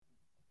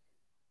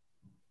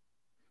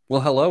Well,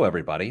 hello,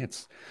 everybody.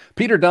 It's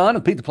Peter Dunn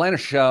of Pete the Planner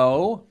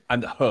Show.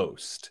 I'm the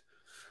host.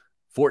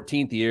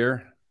 14th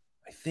year.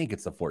 I think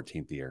it's the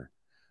 14th year.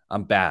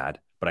 I'm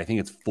bad, but I think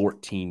it's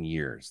 14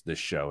 years this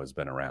show has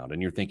been around.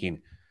 And you're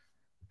thinking,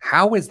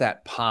 how is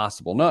that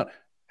possible?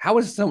 How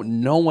is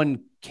no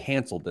one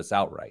canceled this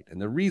outright?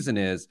 And the reason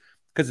is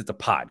because it's a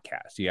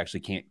podcast. You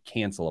actually can't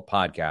cancel a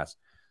podcast.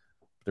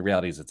 But the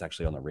reality is it's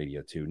actually on the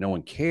radio too. No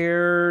one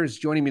cares.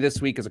 Joining me this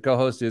week as a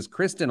co-host is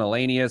Kristen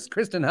Elanius.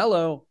 Kristen,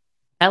 hello.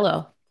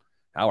 Hello.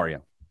 How are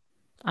you?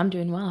 I'm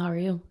doing well. How are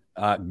you?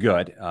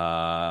 Good.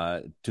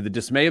 To the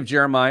dismay of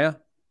Jeremiah,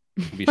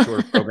 it'll be a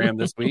shorter program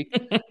this week.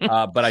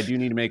 But I do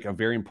need to make a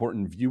very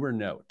important viewer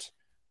note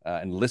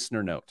and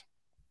listener note.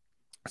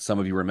 Some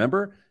of you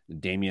remember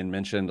Damien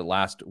mentioned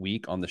last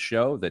week on the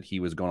show that he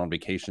was going on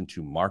vacation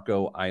to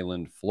Marco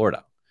Island,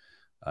 Florida.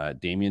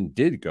 Damien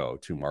did go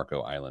to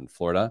Marco Island,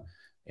 Florida,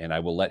 and I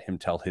will let him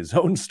tell his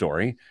own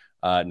story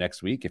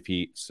next week if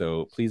he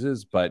so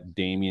pleases. But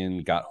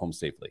Damien got home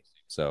safely.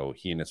 So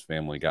he and his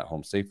family got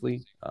home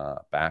safely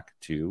back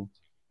to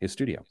his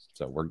studio.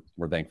 So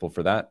we're thankful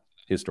for that.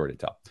 His story to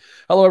tell.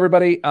 Hello,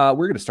 everybody. We're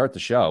going to start the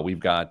show. We've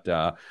got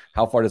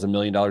how far does $1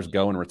 million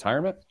go in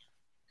retirement?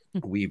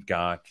 We've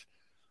got,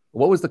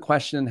 what was the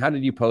question? How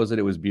did you pose it?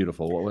 It was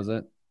beautiful. What was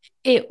it?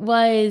 It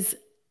was,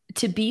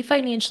 to be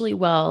financially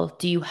well,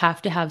 do you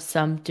have to have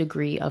some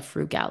degree of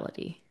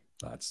frugality?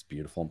 That's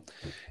beautiful.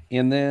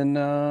 And then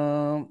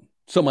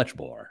so much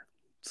more.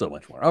 So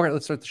much more. All right,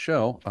 let's start the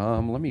show.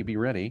 Let me be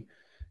ready.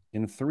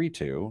 In 3,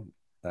 2,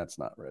 that's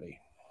not ready.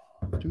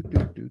 Here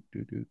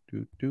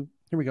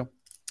we go.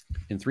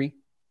 In 3,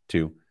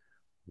 2,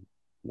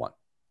 1.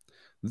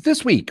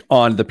 This week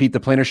on the Pete the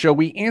Planner Show,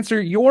 we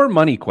answer your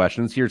money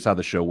questions. Here's how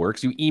the show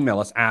works. You email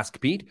us,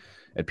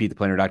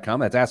 askpete@petetheplanner.com.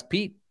 That's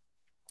askpete,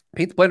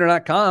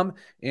 petetheplanner.com.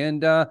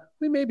 And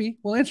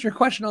we'll answer your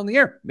question on the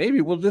air.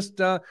 Maybe we'll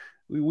just,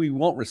 we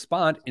won't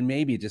respond. And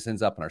maybe it just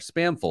ends up in our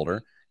spam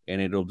folder.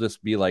 And it'll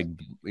just be like,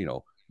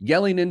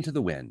 yelling into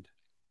the wind.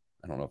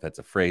 I don't know if that's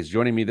a phrase.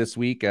 Joining me this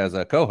week as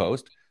a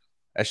co-host,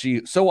 as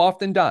she so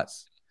often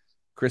does,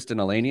 Kristen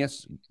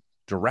Elanius,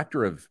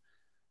 Director of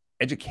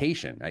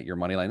Education at Your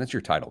Moneyline. That's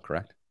your title,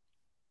 correct?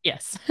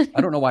 Yes.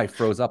 I don't know why I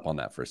froze up on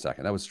that for a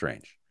second. That was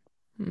strange.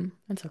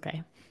 That's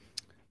okay.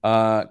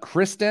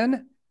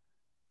 Kristen,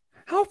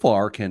 how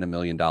far can $1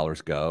 million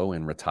go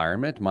in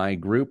retirement? My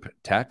group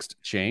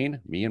text chain,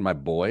 me and my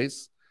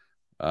boys,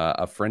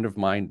 a friend of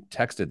mine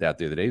texted that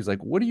the other day. He's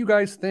like, what do you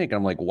guys think? And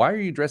I'm like, why are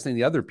you addressing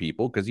the other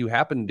people? Because you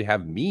happen to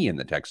have me in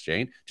the text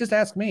chain. Just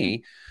ask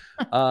me.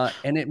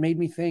 And it made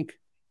me think,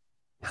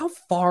 how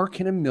far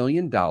can $1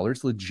 million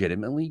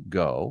legitimately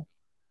go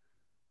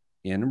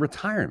in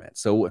retirement?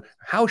 So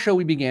how shall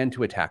we begin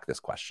to attack this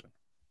question?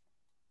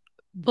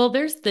 Well,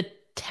 there's the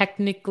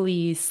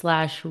technically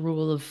 /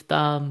 rule of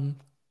thumb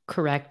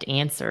correct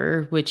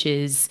answer, which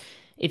is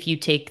if you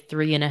take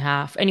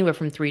 3.5, anywhere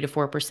from 3 to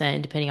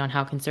 4%, depending on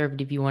how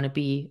conservative you want to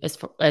be,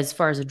 as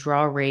far as a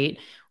draw rate,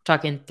 we're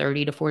talking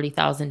 $30,000 to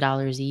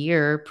 $40,000 a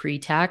year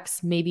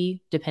pre-tax,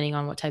 maybe, depending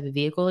on what type of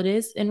vehicle it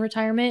is in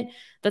retirement.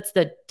 That's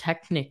the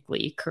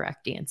technically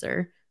correct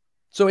answer.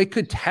 So it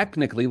could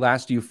technically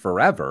last you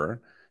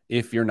forever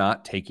if you're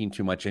not taking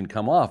too much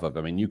income off of.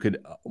 I mean, you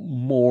could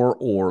more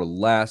or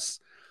less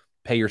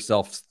pay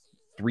yourself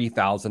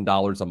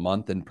 $3,000 a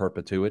month in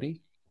perpetuity.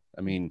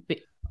 I mean,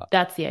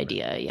 that's the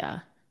idea.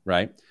 Yeah.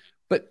 Right.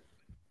 But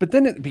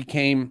then it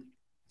became,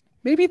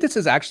 maybe this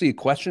is actually a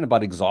question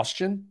about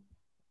exhaustion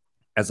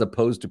as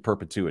opposed to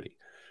perpetuity.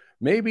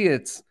 Maybe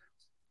it's,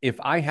 if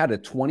I had a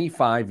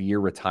 25-year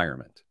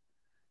retirement,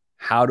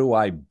 how do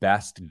I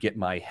best get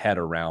my head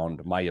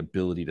around my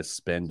ability to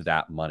spend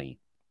that money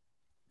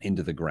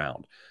into the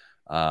ground?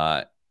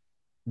 Do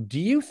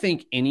you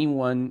think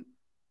anyone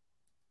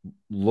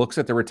looks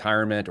at the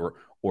retirement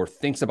or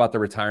thinks about the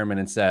retirement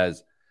and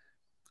says,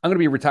 I'm going to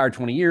be retired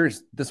 20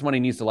 years. This money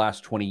needs to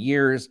last 20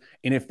 years.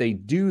 And if they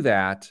do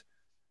that,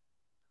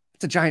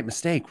 it's a giant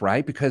mistake,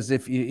 right? Because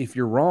if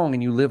you're wrong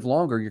and you live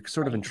longer, you're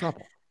sort of in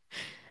trouble.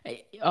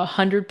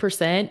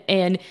 100%.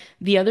 And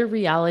the other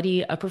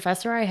reality, a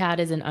professor I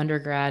had as an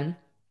undergrad,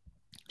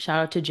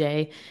 shout out to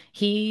Jay,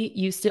 he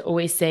used to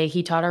always say,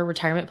 he taught our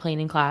retirement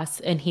planning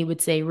class, and he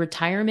would say,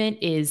 retirement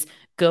is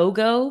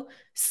go,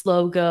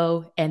 slow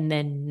go, and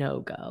then no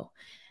go.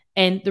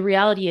 And the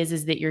reality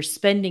is that your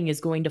spending is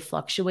going to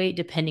fluctuate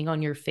depending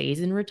on your phase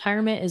in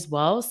retirement as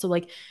well. So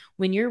like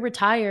when you're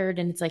retired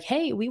and it's like,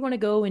 hey, we want to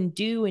go and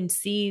do and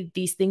see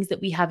these things that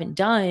we haven't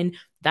done,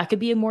 that could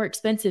be a more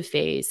expensive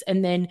phase.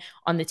 And then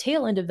on the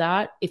tail end of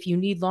that, if you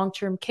need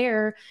long-term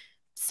care,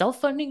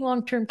 self-funding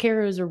long-term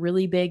care is a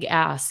really big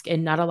ask,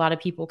 and not a lot of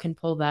people can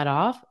pull that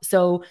off.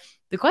 So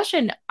the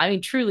question, I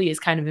mean, truly is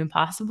kind of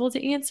impossible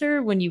to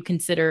answer when you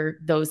consider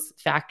those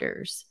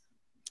factors.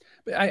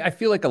 I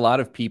feel like a lot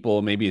of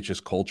people, maybe it's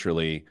just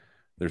culturally,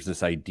 there's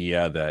this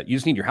idea that you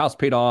just need your house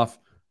paid off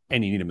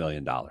and you need $1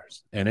 million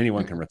and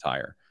anyone can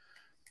retire.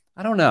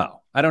 I don't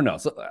know.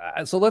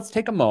 So let's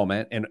take a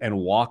moment and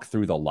walk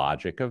through the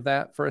logic of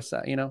that for a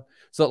sec,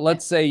 So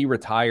let's say you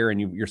retire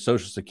and your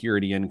Social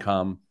Security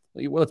income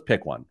Well, let's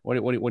pick one. What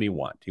do you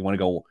want? Do you want to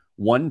go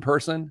one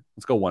person?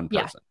 Let's go one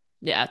Yeah. person.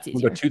 Yeah, it's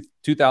We'll go easier.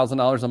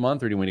 $2,000 a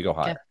month, or do you want to go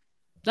Okay. higher?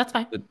 That's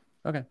fine.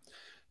 Okay.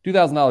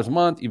 $2,000 a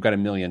month. You've got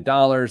 $1 million.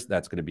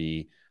 That's going to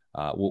be,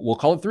 we'll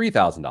call it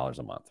 $3,000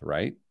 a month,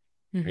 right?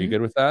 Are you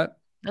good with that?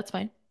 That's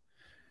fine.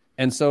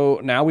 And so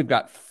now we've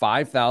got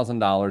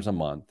 $5,000 a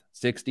month,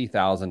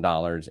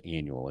 $60,000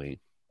 annually.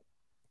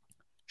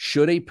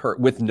 Should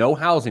with no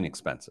housing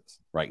expenses,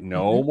 right?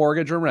 No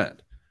mortgage or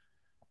rent.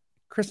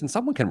 Kristen,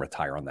 someone can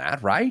retire on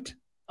that, right?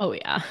 Oh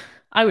yeah,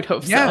 I would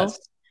hope yes.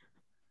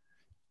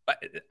 so.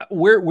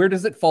 Where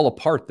does it fall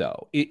apart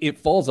though? It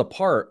falls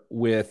apart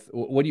with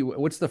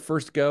what's the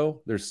first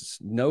go? There's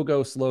no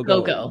go, slow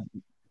go. Go.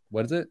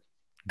 What is it?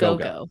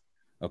 Go.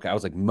 Okay, I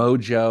was like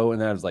Mojo,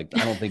 and then I was like,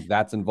 I don't think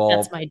that's involved.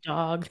 That's my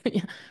dog.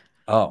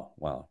 Oh,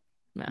 well.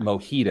 Yeah.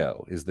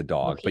 Mojito is the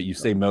dog, but you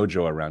say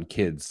Mojo around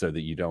kids so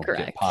that you don't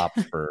get popped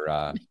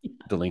for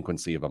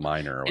delinquency of a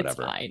minor or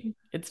whatever. It's fine.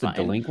 It's fine.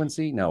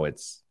 Delinquency? No,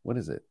 what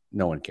is it?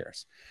 No one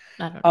cares.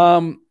 I don't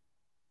know.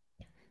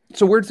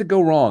 So where does it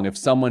go wrong if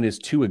someone is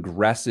too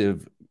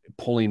aggressive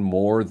pulling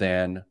more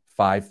than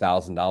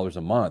 $5,000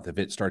 a month? If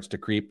it starts to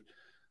creep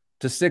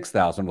to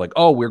 $6,000, like,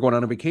 oh, we're going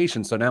on a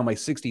vacation, so now my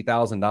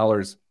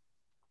 $60,000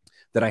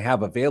 that I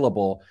have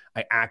available,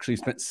 I actually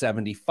spent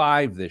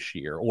 $75,000 this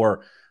year,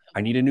 or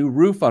I need a new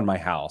roof on my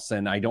house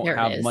and I don't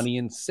have money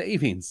in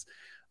savings.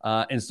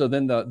 And so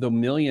then the $1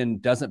 million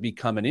doesn't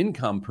become an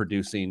income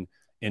producing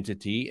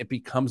entity. It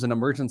becomes an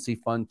emergency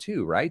fund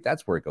too, right?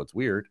 That's where it goes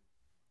weird.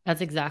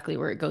 That's exactly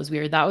where it goes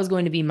weird. That was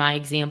going to be my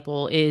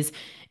example, is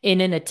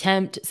in an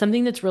attempt,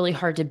 something that's really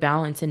hard to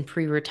balance in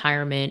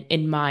pre-retirement,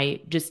 in my,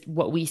 just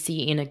what we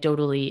see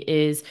anecdotally,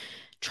 is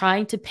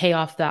trying to pay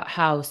off that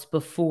house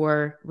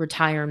before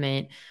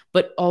retirement,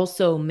 but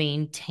also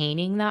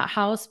maintaining that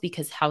house,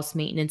 because house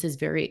maintenance is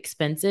very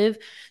expensive.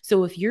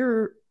 So if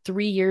you're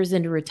 3 years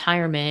into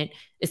retirement,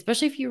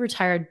 especially if you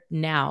retired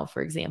now,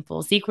 for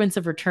example, sequence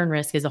of return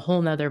risk is a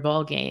whole nother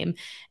ballgame.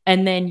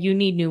 And then you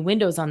need new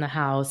windows on the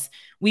house.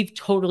 We've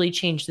totally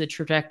changed the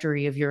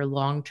trajectory of your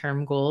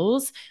long-term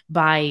goals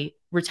by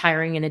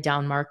retiring in a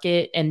down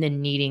market and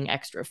then needing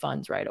extra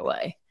funds right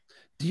away.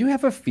 Do you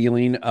have a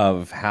feeling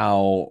of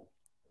how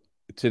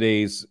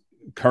today's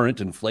current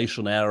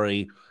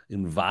inflationary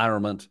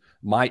environment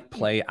might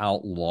play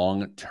out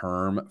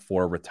long-term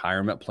for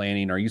retirement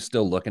planning? Are you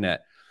still looking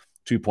at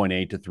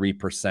 2.8 to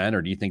 3%,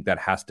 or do you think that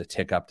has to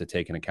tick up to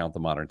take into account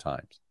the modern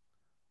times?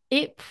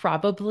 It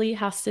probably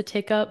has to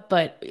tick up,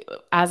 but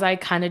as I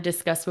kind of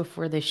discussed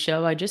before this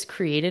show, I just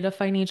created a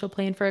financial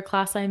plan for a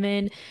class I'm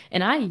in,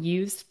 and I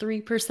used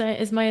 3%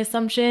 as my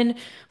assumption,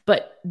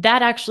 but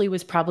that actually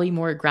was probably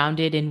more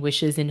grounded in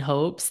wishes and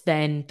hopes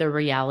than the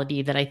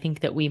reality that I think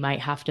that we might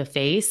have to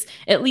face,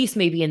 at least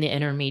maybe in the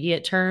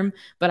intermediate term,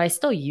 but I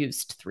still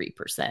used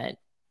 3%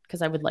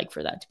 because I would like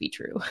for that to be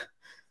true.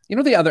 You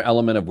know, the other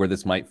element of where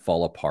this might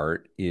fall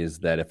apart is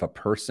that if a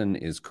person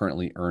is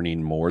currently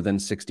earning more than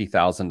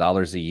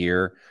 $60,000 a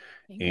year,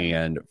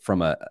 and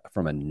from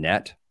a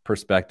net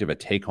perspective, a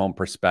take-home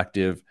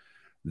perspective,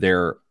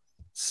 they're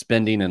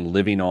spending and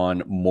living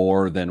on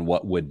more than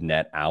what would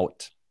net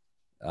out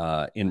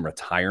in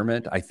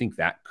retirement, I think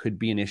that could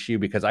be an issue,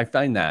 because I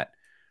find that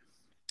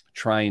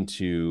trying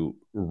to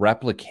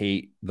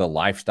replicate the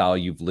lifestyle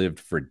you've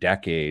lived for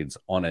decades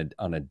on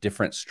a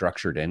different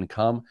structured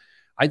income,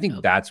 I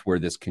think that's where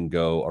this can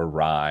go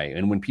awry.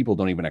 And when people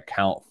don't even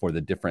account for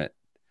the different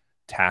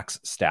tax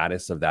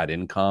status of that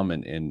income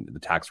and the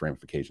tax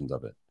ramifications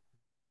of it.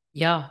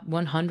 Yeah,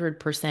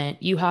 100%.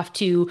 You have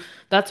to,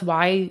 that's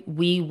why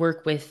we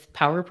work with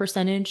power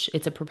percentage.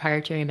 It's a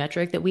proprietary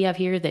metric that we have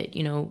here that,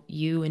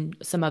 you and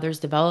some others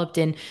developed.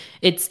 And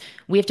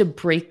we have to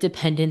break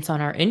dependence on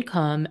our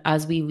income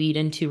as we lead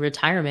into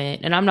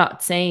retirement. And I'm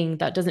not saying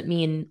that doesn't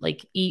mean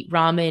like eat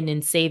ramen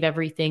and save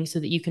everything so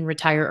that you can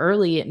retire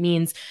early. It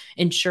means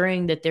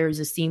ensuring that there's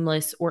a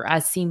seamless, or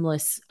as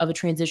seamless of a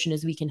transition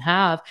as we can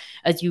have,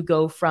 as you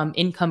go from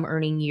income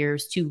earning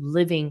years to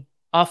living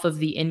off of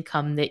the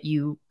income that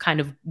you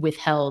kind of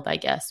withheld, I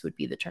guess would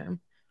be the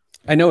term.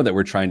 I know that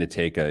we're trying to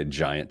take a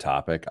giant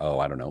topic,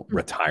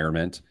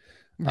 retirement,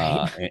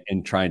 right.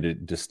 and trying to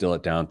distill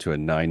it down to a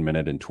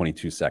 9-minute and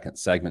 22-second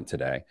segment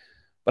today.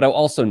 But I'll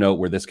also note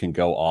where this can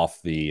go off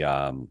the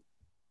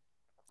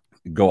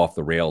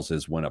rails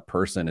is when a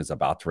person is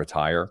about to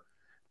retire,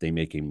 they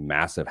make a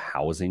massive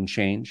housing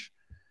change.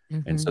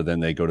 Mm-hmm. And so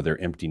then they go to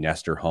their empty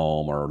nester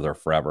home or their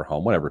forever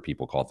home, whatever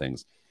people call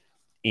things.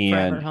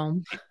 And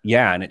home.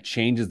 Yeah, and it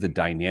changes the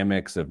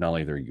dynamics of not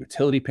only their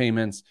utility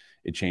payments,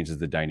 it changes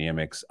the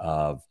dynamics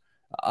of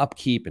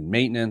upkeep and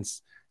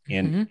maintenance.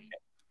 And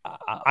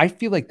I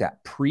feel like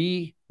that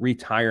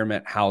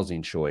pre-retirement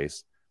housing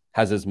choice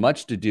has as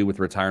much to do with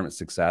retirement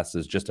success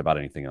as just about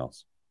anything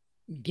else.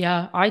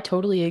 Yeah, I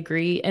totally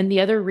agree. And the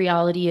other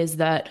reality is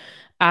that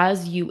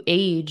as you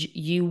age,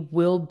 you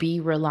will be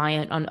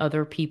reliant on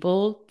other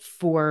people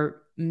for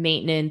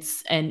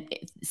maintenance and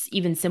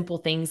even simple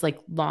things like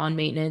lawn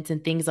maintenance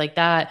and things like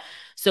that.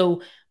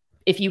 So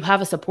if you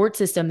have a support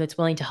system that's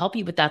willing to help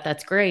you with that,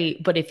 that's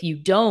great. But if you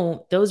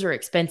don't, those are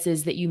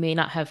expenses that you may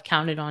not have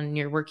counted on in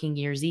your working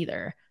years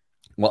either.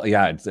 Well,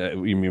 yeah, it's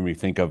you made me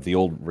think of the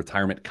old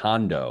retirement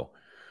condo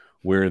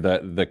where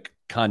the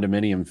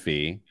condominium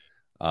fee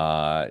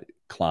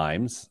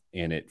climbs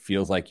and it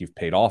feels like you've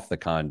paid off the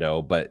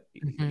condo, but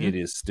it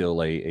is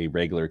still a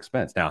regular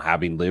expense. Now,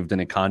 having lived in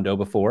a condo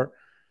before,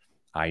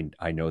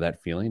 I know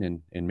that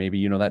feeling, and maybe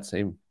you know that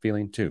same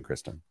feeling too,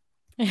 Kristen.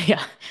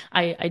 Yeah,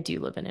 I do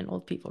live in an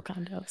old people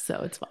condo,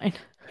 so it's fine.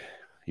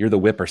 You're the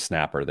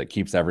whippersnapper that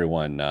keeps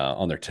everyone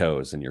on their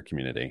toes in your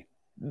community.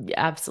 Yeah,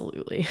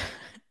 absolutely.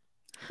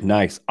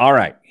 Nice. All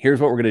right. Here's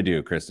what we're going to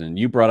do, Kristen.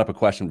 You brought up a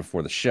question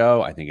before the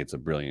show. I think it's a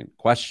brilliant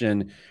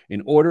question.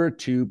 In order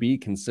to be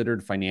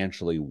considered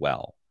financially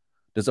well,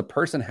 does a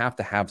person have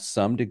to have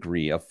some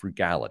degree of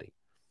frugality?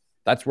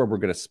 That's where we're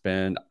going to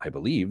spend, I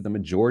believe, the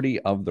majority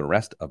of the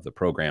rest of the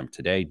program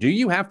today. Do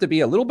you have to be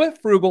a little bit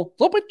frugal,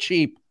 a little bit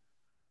cheap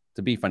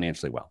to be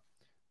financially well?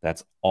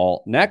 That's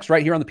all next,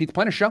 right here on the Pete the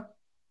Planner Show.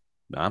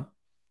 I'm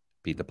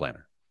Pete the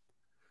Planner.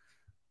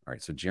 All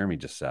right. So Jeremy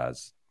just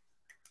says,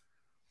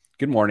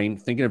 good morning.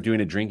 Thinking of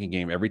doing a drinking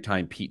game every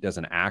time Pete does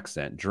an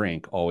accent.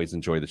 Drink. Always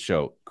enjoy the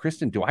show.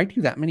 Kristen, do I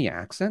do that many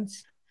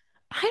accents?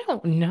 I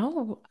don't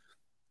know.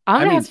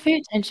 I'm gonna have to pay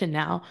attention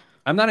now.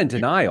 I'm not in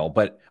denial,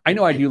 but I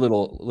know I do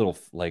little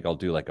like I'll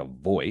do like a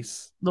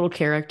voice. Little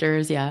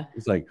characters, yeah.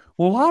 It's like,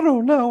 well, I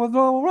don't know.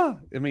 Blah, blah, blah.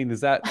 I mean,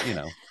 is that,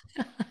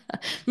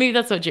 Maybe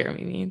that's what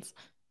Jeremy means.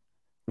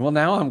 Well,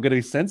 now I'm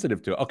getting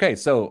sensitive to it. Okay,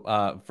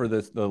 so for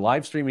the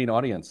live streaming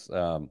audience,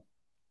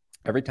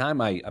 every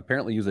time I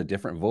apparently use a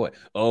different voice.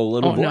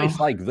 Voice no.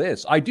 Like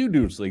this. I do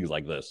things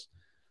like this.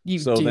 You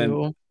so do.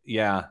 Then,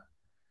 yeah.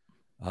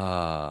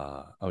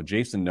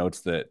 Jason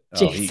notes that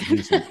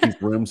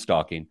he's room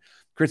stalking.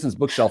 Kristen's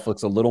bookshelf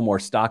looks a little more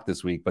stocked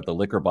this week, but the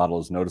liquor bottle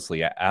is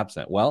noticeably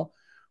absent. Well,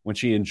 when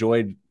she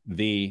enjoyed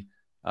the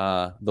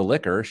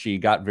liquor, she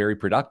got very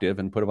productive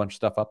and put a bunch of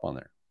stuff up on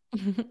there.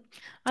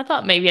 I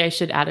thought maybe I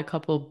should add a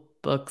couple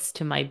books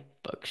to my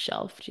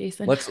bookshelf,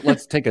 Jason.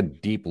 Let's take a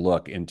deep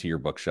look into your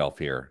bookshelf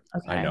here.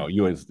 Okay. I know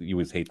you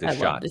always hate this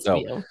shot.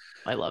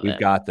 I love it. We've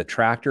got the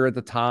tractor at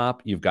the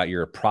top. You've got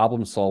your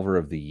problem solver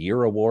of the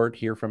year award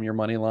here from your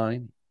money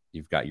line.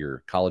 You've got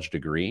your college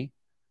degree.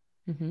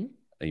 Mm-hmm.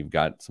 You've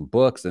got some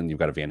books, and you've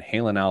got a Van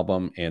Halen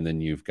album, and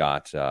then you've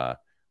got a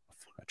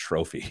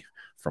trophy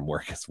from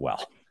work as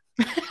well,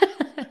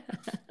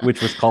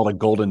 which was called a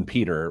Golden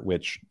Peter,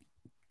 which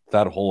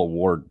that whole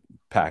award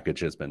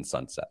package has been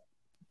sunset.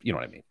 You know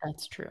what I mean?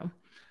 That's true.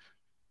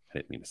 I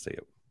didn't mean to say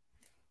it.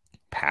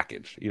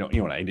 Package. You know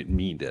what I didn't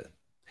mean to.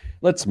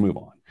 Let's move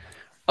on.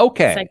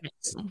 Okay.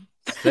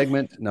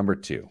 Segment number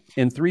 2.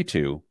 In 3,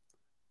 2,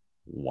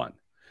 1.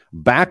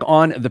 Back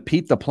on the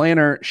Pete the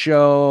Planner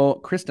Show,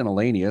 Kristen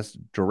Elanius,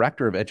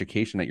 Director of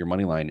Education at Your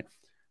Moneyline,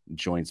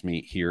 joins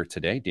me here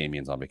today.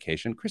 Damien's on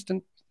vacation.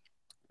 Kristen,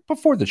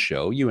 before the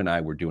show, you and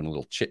I were doing a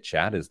little chit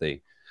chat, as I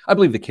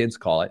believe the kids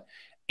call it.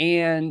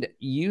 And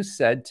you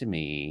said to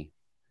me,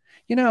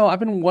 I've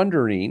been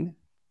wondering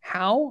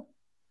how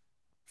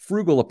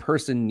frugal a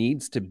person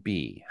needs to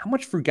be. How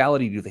much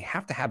frugality do they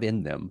have to have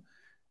in them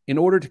in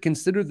order to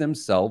consider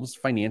themselves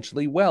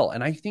financially well?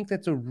 And I think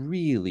that's a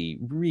really,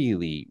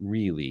 really,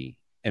 really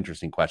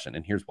interesting question.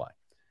 And here's why.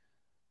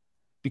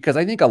 Because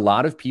I think a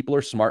lot of people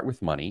are smart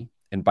with money.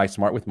 And by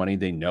smart with money,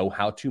 they know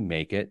how to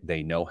make it.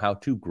 They know how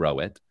to grow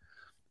it.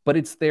 But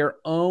it's their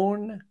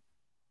own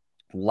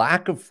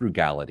lack of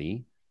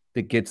frugality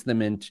that gets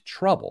them into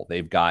trouble.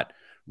 They've got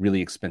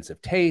really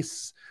expensive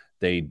tastes.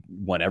 They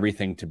want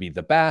everything to be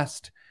the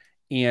best.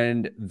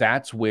 And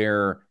that's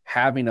where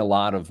having a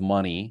lot of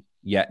money,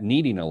 yet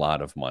needing a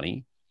lot of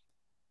money,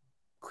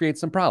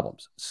 creates some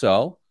problems.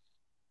 So,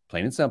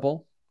 plain and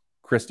simple,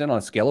 Kristen, on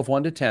a scale of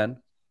 1 to 10,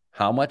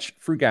 how much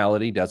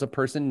frugality does a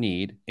person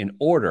need in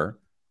order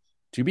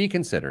to be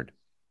considered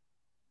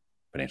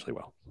financially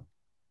well?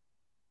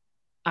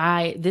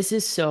 This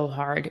is so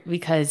hard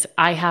because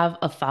I have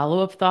a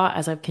follow-up thought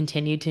as I've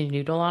continued to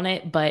noodle on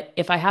it. But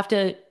if I have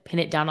to pin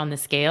it down on the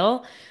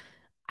scale,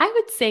 I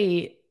would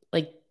say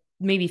like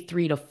maybe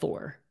 3 to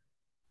 4.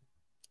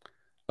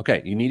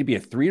 Okay. You need to be a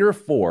 3 or a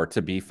 4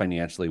 to be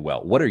financially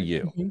well. What are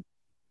you?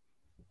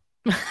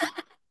 Mm-hmm.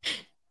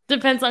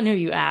 Depends on who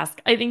you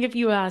ask. I think if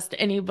you asked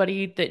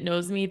anybody that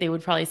knows me, they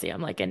would probably say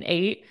I'm like an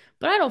 8,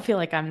 but I don't feel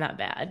like I'm that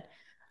bad.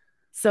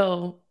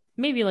 So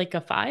maybe like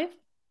a 5.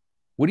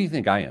 What do you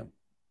think I am?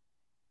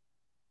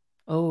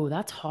 Oh,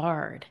 that's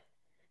hard.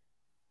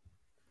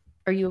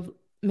 Are you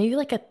maybe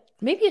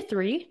a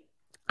 3?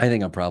 I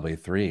think I'm probably a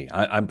 3.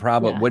 I'm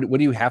probably, what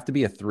do you have to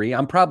be a 3?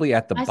 I'm probably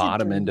at the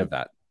bottom end of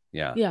that.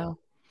 Yeah. Yeah.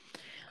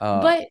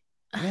 But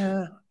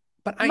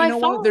I know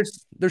what,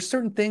 there's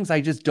certain things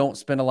I just don't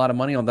spend a lot of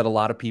money on that a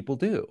lot of people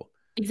do.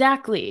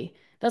 Exactly.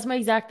 That's my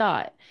exact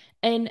thought.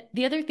 And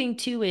the other thing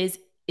too is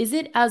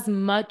it as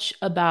much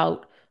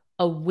about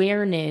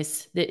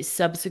awareness that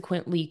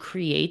subsequently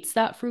creates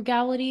that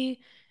frugality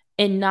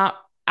and not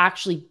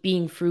actually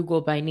being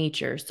frugal by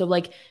nature. So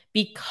like,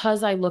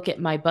 because I look at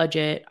my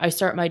budget, I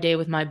start my day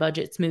with my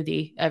budget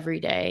smoothie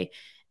every day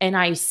and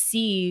I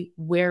see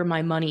where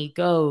my money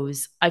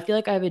goes. I feel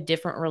like I have a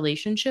different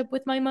relationship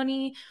with my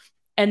money.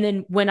 And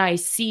then when I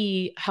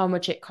see how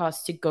much it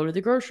costs to go to the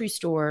grocery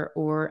store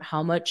or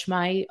how much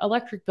my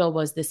electric bill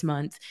was this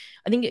month,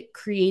 I think it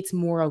creates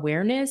more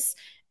awareness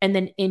and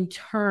then in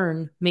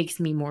turn makes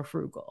me more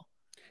frugal.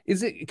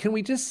 Can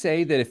we just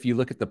say that if you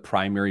look at the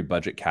primary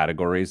budget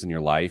categories in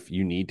your life,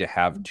 you need to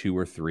have two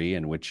or three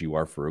in which you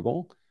are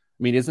frugal?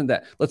 I mean, isn't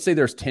that, let's say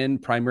there's 10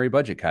 primary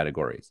budget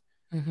categories.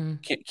 Mm-hmm.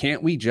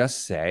 Can't we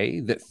just say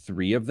that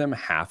three of them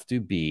have to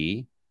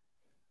be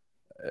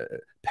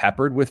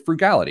peppered with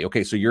frugality?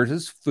 Okay, so yours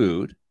is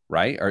food,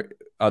 right? Or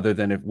other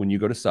than when you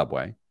go to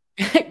Subway.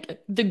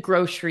 The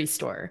grocery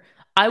store.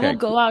 I will Okay.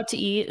 go out to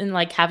eat and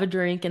like have a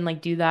drink and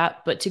like do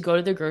that. But to go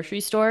to the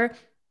grocery store,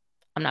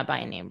 I'm not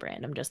buying name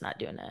brand. I'm just not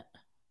doing it.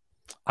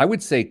 I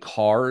would say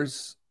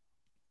cars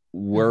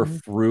were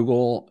Mhm.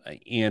 frugal,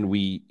 and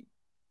we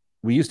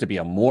used to be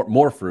a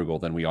more frugal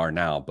than we are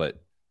now,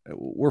 but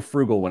we're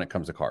frugal when it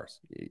comes to cars.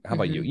 How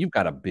about you? Mhm. You've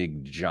got a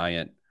big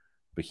giant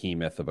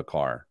behemoth of a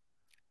car.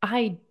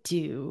 I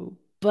do,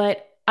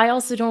 but I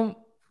also don't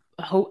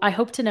hope I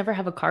hope to never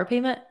have a car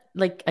payment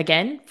like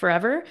again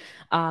forever.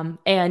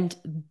 And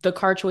the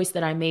car choice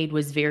that I made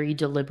was very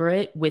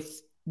deliberate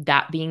with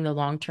that being the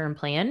long-term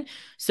plan.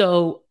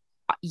 So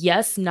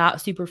yes,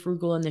 not super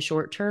frugal in the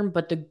short term,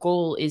 but the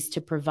goal is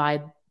to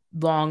provide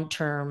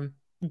long-term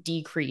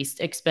decreased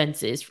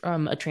expenses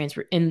from a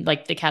transfer in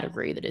like the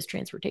category that is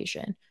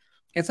transportation.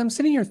 As I'm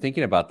sitting here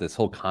thinking about this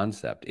whole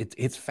concept,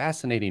 it's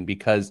fascinating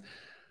because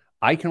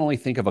I can only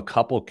think of a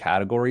couple of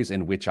categories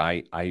in which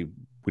I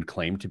would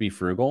claim to be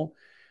frugal.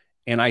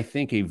 And I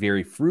think a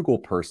very frugal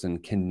person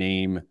can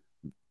name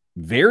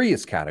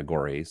various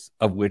categories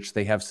of which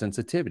they have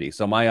sensitivity.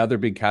 So my other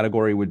big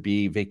category would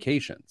be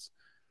vacations.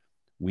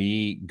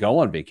 We go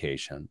on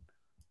vacation,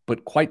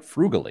 but quite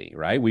frugally,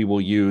 right? We will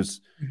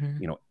use,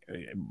 Mhm. you know,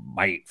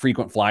 my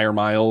frequent flyer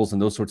miles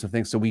and those sorts of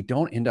things. So we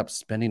don't end up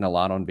spending a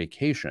lot on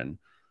vacation.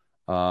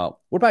 What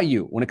about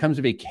you? When it comes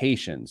to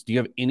vacations, do you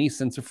have any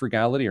sense of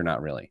frugality or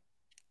not really?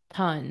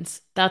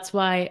 Tons. That's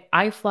why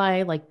I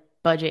fly like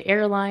budget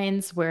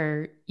airlines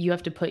where you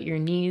have to put your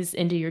knees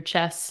into your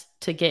chest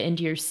to get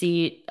into your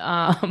seat,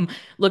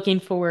 looking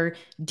for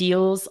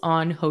deals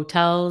on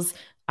hotels.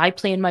 I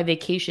plan my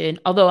vacation,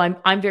 although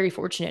I'm very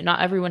fortunate.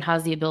 Not everyone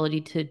has the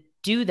ability to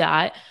do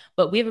that,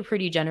 but we have a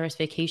pretty generous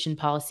vacation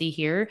policy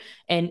here.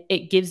 And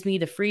it gives me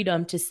the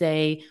freedom to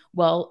say,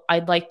 well,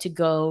 I'd like to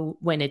go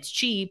when it's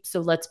cheap. So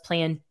let's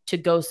plan to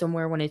go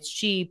somewhere when it's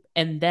cheap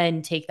and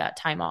then take that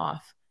time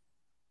off.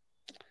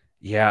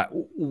 Yeah.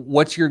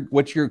 What's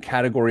your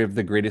category of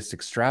the greatest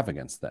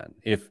extravagance then?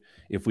 If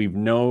we've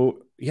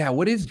yeah,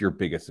 what is your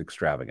biggest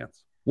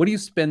extravagance? What do you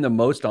spend the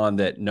most on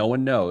that no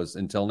one knows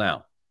until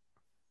now?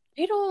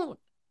 I don't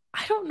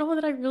I don't know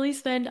that I really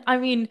spend I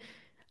mean,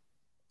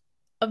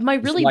 my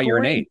This is really why you're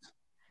an boring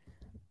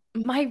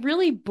eight. my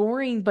really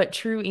boring but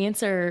true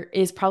answer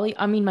is probably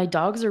I mean, my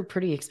dogs are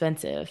pretty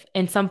expensive,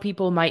 and some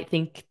people might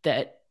think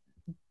that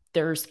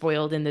they're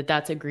spoiled and that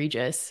that's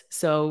egregious.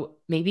 So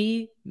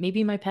maybe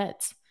my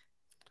pets.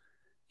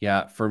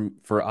 Yeah,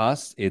 for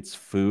us, it's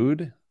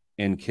food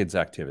and kids'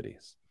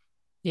 activities.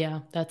 Yeah,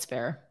 that's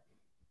fair.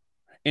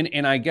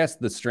 And I guess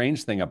the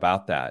strange thing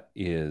about that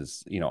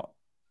is,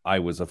 I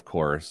was, of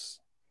course,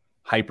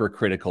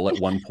 hypercritical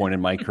at one point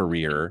in my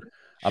career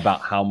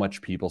about how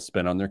much people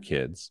spend on their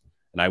kids.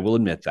 And I will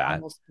admit that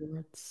Travel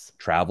sports.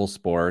 travel,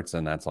 sports,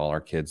 and that's all our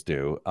kids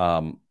do.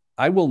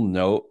 I will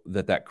note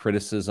that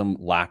criticism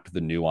lacked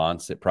the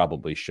nuance it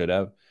probably should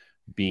have,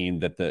 being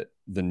that the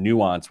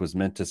nuance was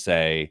meant to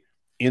say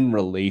in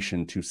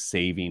relation to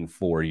saving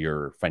for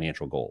your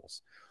financial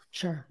goals.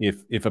 Sure.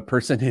 If a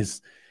person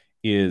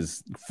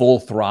is full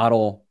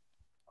throttle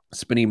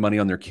spending money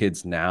on their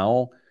kids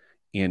now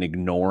and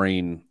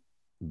ignoring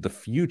the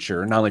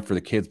future, not only for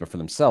the kids but for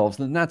themselves,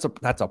 then that's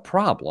a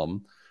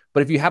problem.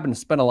 But if you happen to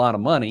spend a lot of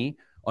money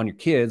on your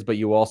kids, but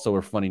you also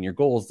are funding your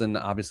goals, then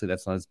obviously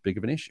that's not as big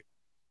of an issue.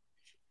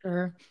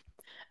 Sure.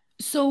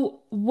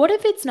 So, what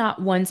if it's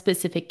not one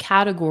specific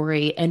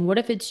category, and what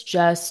if it's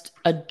just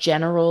a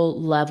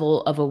general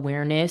level of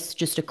awareness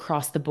just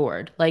across the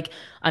board? Like,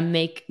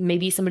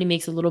 maybe somebody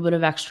makes a little bit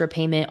of extra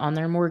payment on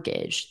their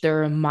mortgage.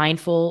 They're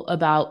mindful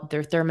about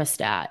their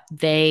thermostat.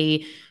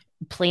 They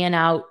plan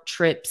out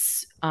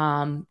trips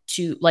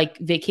to like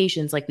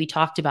vacations, like we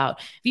talked about.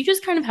 If you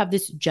just kind of have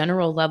this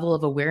general level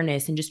of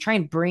awareness and just try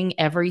and bring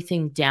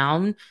everything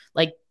down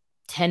like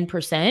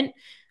 10%,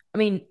 I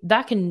mean,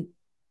 that can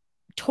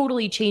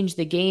totally change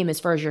the game as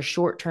far as your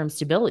short-term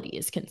stability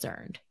is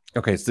concerned.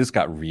 Okay, so this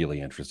got really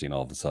interesting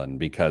all of a sudden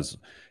because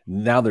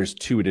now there's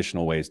two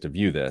additional ways to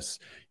view this.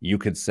 You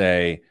could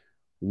say,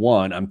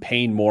 one, I'm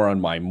paying more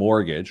on my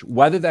mortgage,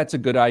 whether that's a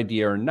good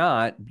idea or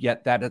not,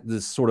 yet that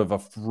is sort of a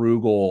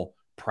frugal,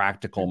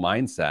 practical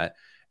mindset.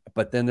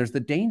 But then there's the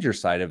danger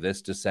side of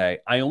this to say,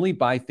 I only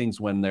buy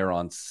things when they're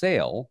on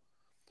sale,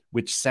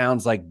 which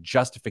sounds like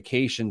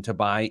justification to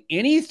buy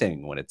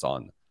anything when it's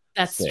on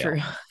That's sale.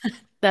 true.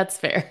 That's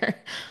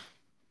fair.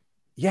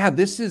 Yeah,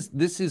 this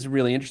is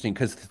really interesting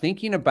because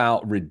thinking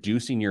about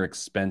reducing your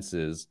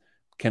expenses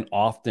can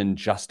often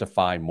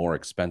justify more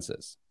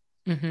expenses.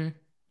 Mm-hmm.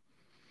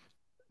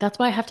 That's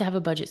why I have to have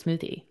a budget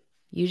smoothie.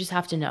 You just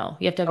have to know.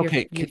 You have to have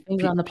your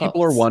finger on the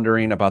people are pulse.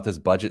 wondering about this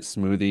budget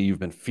smoothie. You've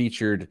been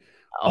featured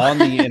Oh. on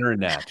the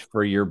internet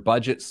for your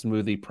budget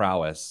smoothie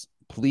prowess.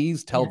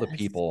 Please tell the Yes.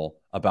 people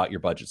about your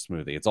budget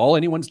smoothie. It's all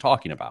anyone's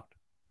talking about.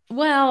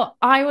 Well,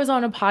 I was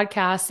on a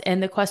podcast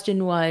and the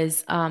question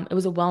was, it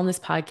was a wellness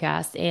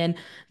podcast, and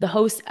the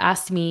host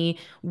asked me,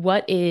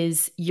 what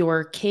is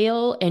your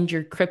kale and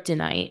your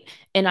kryptonite?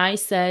 And I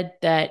said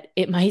that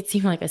it might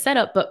seem like a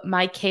setup, but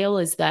my kale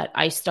is that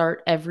I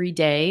start every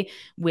day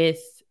with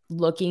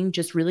looking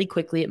just really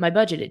quickly at my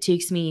budget. It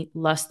takes me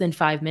less than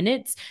 5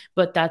 minutes,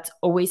 but that's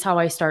always how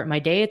I start my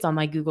day. It's on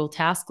my Google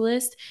task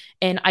list.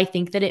 And I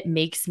think that it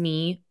makes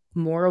me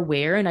more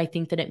aware. And I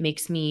think that it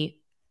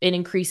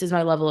increases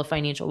my level of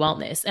financial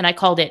wellness. And I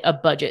called it a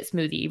budget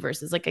smoothie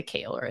versus like a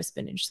kale or a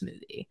spinach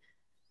smoothie.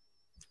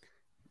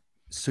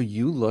 So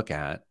you look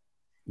at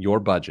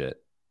your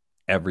budget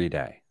every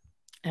day.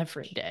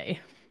 Every day.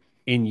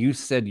 And you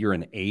said you're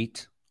an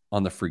 8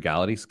 on the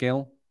frugality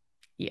scale?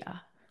 Yeah.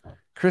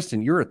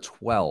 Kristen, you're a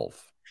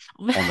 12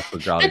 on the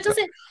frugality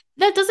scale.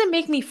 That doesn't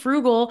make me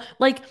frugal.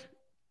 Like,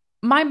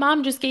 my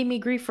mom just gave me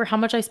grief for how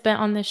much I spent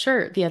on this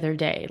shirt the other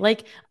day.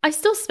 Like, I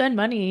still spend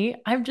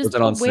money. I'm just Was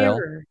it on sale?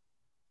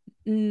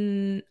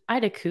 I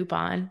had a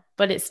coupon,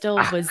 but it still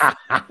was.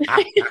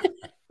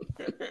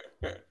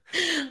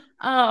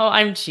 Oh,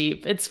 I'm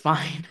cheap. It's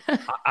fine.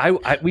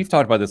 We've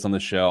talked about this on the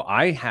show.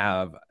 I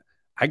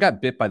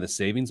got bit by the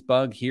savings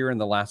bug here in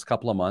the last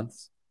couple of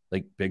months,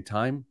 like big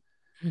time.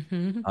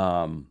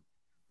 Mm-hmm.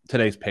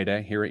 Today's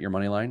payday here at Your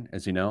Money Line,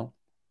 as you know.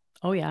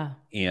 Oh yeah.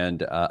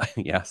 And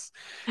yes,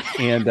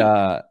 and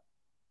I've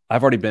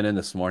already been in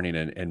this morning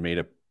and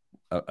made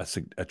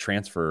a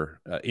transfer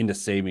into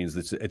savings.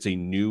 It's a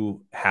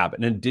new habit,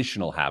 an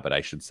additional habit,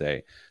 I should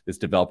say, that's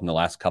developed in the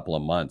last couple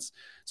of months.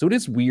 So it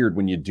is weird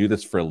when you do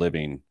this for a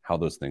living, how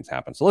those things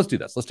happen. So let's do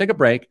this. Let's take a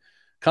break.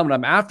 Coming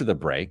up after the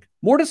break,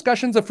 more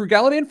discussions of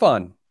frugality and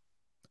fun.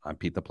 I'm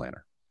Pete the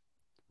Planner.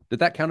 Did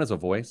that count as a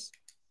voice?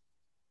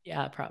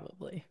 Yeah,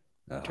 probably.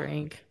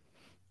 Drink.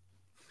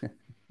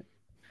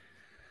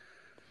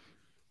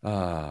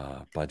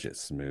 Budget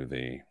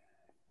smoothie.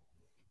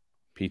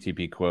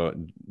 PTP quote.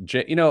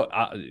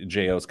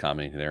 J.O.'s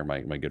commenting there,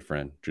 my good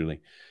friend,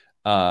 Julie.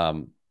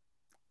 I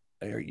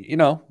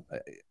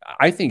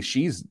think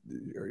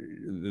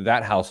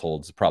that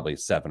household's probably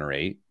 7 or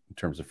 8 in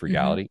terms of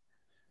frugality.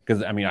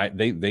 Because,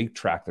 they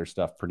track their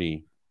stuff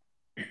pretty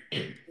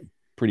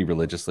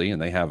religiously, and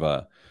they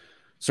have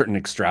certain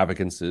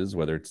extravagances,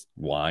 whether it's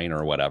wine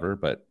or whatever,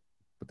 but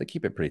they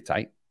keep it pretty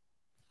tight.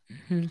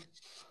 Mm-hmm.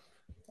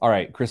 All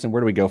right, Kristen,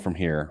 where do we go from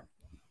here?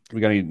 Do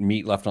we got any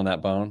meat left on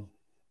that bone?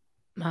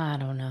 I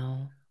don't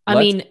know.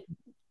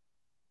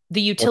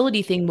 The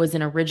utility thing was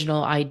an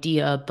original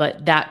idea,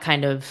 but that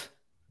kind of.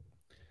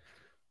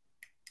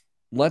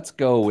 Let's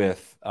go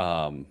with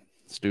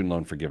student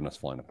loan forgiveness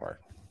falling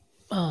apart.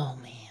 Oh,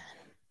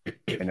 man.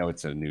 I know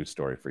it's a news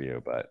story for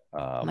you, but.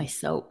 My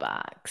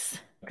soapbox.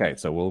 Okay,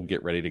 so we'll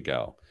get ready to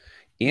go.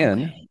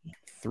 In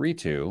 3,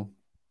 2,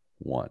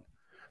 1.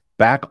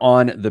 Back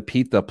on the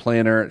Pete the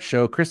Planner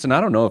show. Kristen, I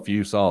don't know if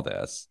you saw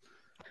this,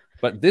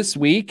 but this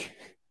week,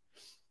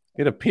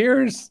 it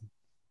appears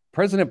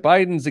President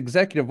Biden's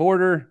executive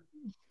order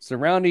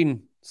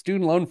surrounding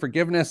student loan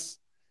forgiveness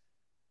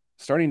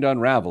starting to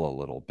unravel a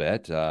little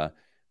bit.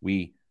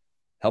 We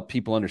helped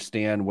people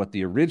understand what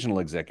the original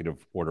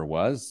executive order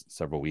was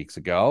several weeks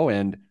ago,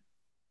 and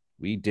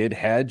we did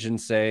hedge and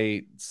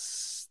say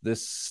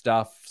this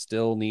stuff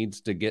still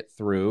needs to get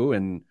through,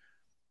 and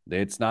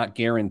it's not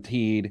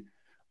guaranteed.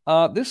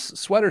 This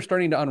sweater's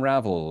starting to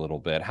unravel a little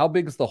bit. How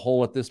big is the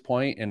hole at this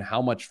point, and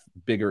how much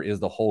bigger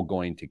is the hole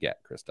going to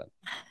get, Kristen?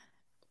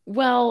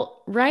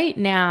 Well, right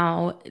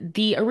now,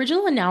 the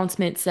original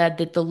announcement said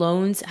that the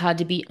loans had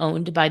to be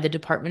owned by the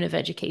Department of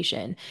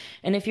Education.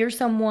 And if you're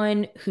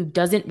someone who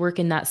doesn't work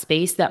in that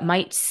space, that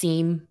might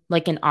seem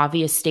like an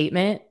obvious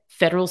statement.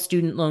 Federal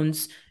student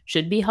loans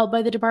should be held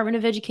by the Department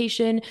of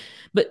Education.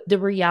 But the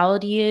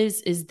reality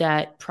is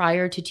that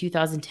prior to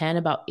 2010,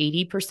 about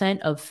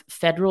 80% of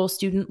federal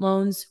student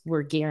loans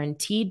were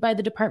guaranteed by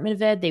the Department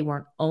of Ed. They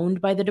weren't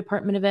owned by the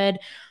Department of Ed.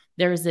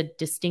 There's a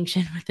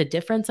distinction with a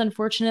difference,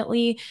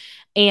 unfortunately.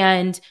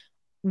 And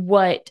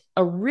what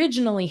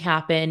originally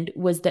happened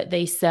was that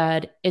they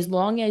said, as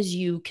long as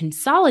you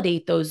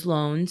consolidate those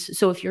loans,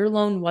 so if your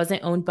loan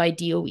wasn't owned by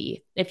DOE,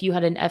 if you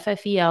had an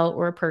FFEL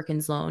or a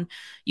Perkins loan,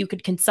 you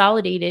could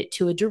consolidate it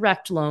to a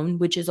direct loan,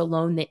 which is a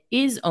loan that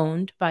is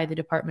owned by the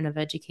Department of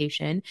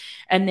Education.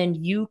 And then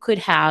you could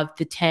have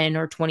the $10,000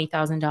 or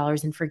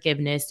 $20,000 in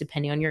forgiveness,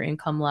 depending on your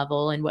income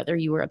level and whether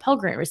you were a Pell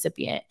Grant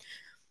recipient.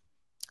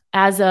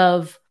 As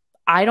of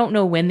I don't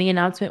know when the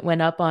announcement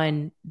went up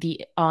on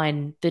the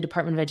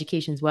Department of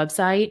Education's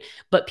website,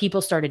 but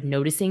people started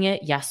noticing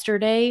it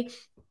yesterday.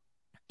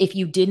 if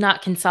you did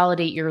not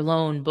consolidate your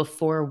loan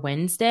before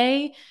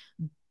Wednesday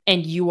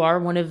and you are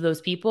one of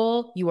those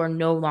people, you are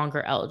no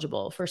longer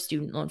eligible for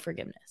student loan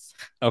forgiveness.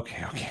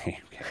 Okay. I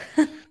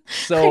know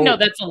So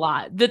that's a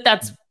lot.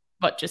 That's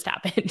what just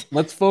happened.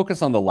 let's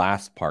focus on the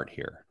last part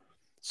here. Yeah.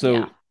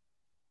 So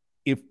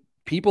if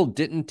people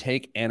didn't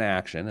take an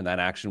action, and that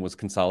action was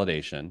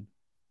consolidation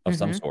of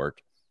some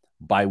sort,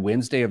 by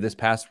Wednesday of this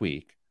past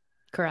week,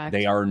 correct,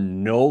 they are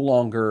no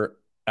longer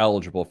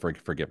eligible for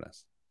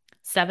forgiveness.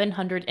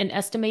 An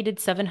estimated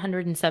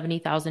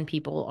 770,000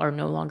 people are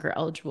no longer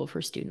eligible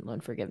for student loan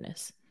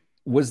forgiveness.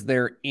 Was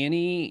there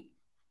any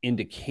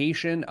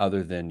indication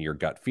other than your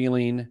gut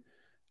feeling?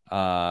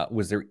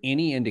 Was there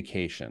any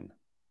indication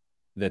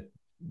that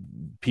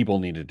people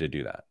needed to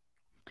do that?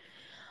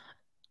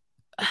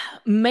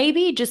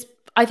 Maybe just,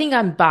 I think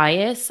I'm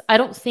biased. I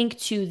don't think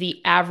to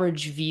the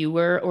average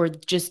viewer or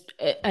just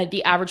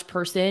the average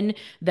person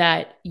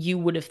that you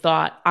would have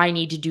thought, I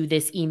need to do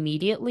this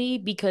immediately,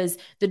 because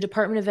the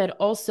Department of Ed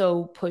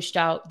also pushed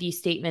out these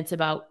statements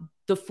about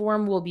the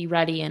form will be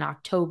ready in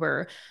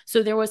October.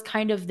 So there was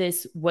kind of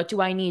this, what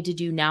do I need to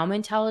do now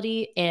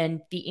mentality?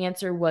 And the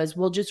answer was,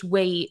 well, just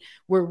wait.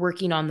 We're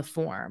working on the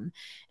form.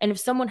 And if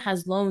someone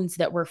has loans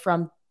that were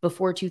from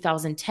before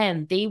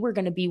 2010, they were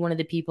going to be one of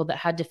the people that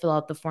had to fill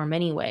out the form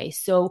anyway.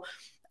 So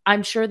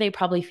I'm sure they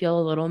probably feel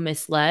a little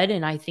misled.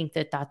 And I think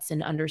that that's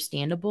an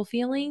understandable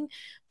feeling.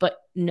 But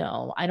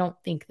no, I don't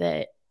think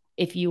that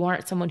if you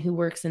aren't someone who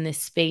works in this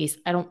space,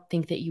 I don't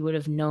think that you would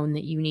have known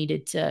that you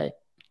needed to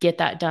get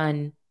that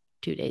done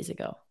 2 days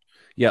ago.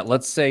 Yeah,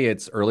 let's say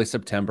it's early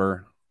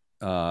September.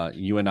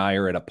 You and I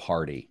are at a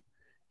party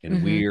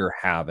and we're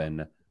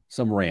having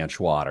some ranch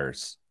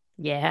waters.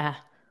 Yeah.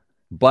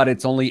 But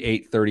it's only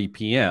 8:30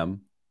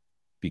 p.m.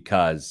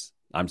 because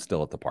I'm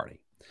still at the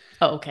party.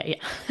 Oh, okay.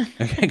 Yeah.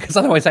 Because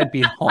otherwise I'd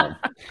be home.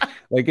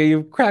 Like,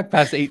 you crack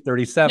past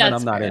 8:37, That's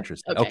I'm not fair.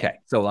 interested. Okay.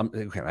 So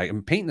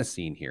I'm painting the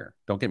scene here.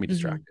 Don't get me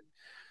distracted.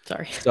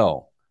 Sorry.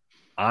 So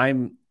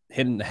I'm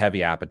hitting the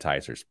heavy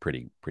appetizers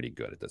pretty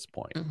good at this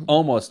point.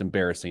 Almost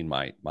embarrassing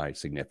my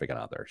significant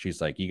other.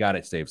 She's like, you got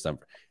to save some.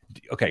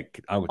 Okay,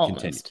 I would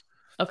continue.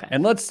 Okay.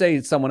 And let's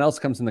say someone else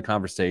comes in the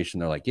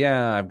conversation. They're like,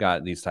 yeah, I've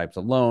got these types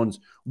of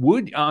loans.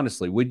 Would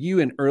you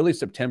in early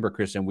September,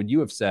 Kristen, would you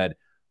have said,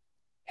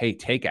 hey,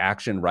 take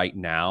action right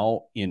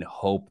now in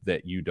hope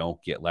that you don't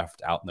get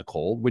left out in the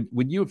cold?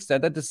 Would you have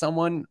said that to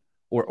someone,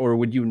 or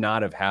would you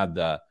not have had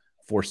the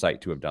foresight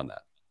to have done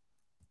that?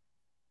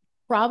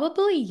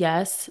 Probably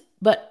yes,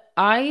 but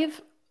I've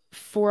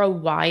for a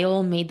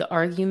while made the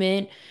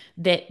argument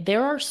that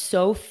there are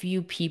so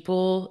few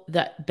people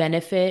that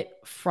benefit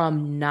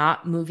from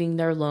not moving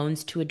their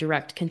loans to a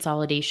direct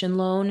consolidation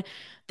loan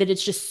that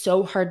it's just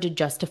so hard to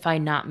justify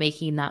not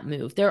making that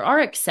move. There are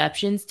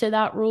exceptions to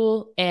that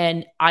rule,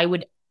 and I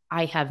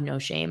have no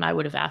shame. I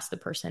would have asked the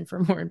person for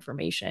more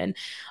information.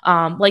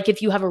 Like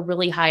if you have a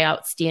really high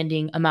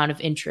outstanding amount of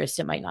interest,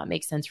 it might not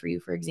make sense for you,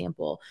 for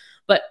example.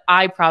 But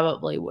I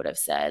probably would have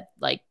said,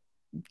 like,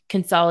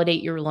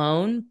 consolidate your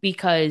loan,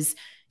 because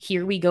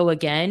here we go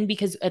again.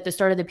 Because at the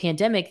start of the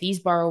pandemic, these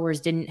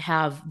borrowers didn't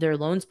have their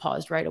loans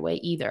paused right away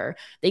either.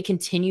 They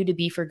continue to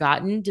be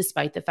forgotten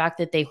despite the fact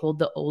that they hold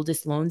the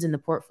oldest loans in the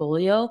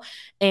portfolio.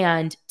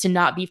 And to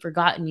not be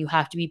forgotten, you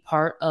have to be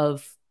part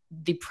of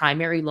the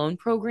primary loan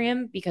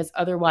program, because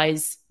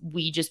otherwise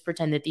we just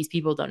pretend that these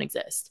people don't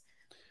exist.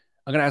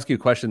 I'm going to ask you a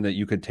question that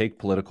you could take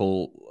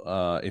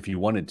political if you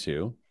wanted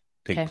to,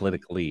 take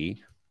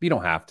politically. You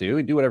don't have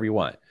to. Do whatever you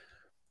want.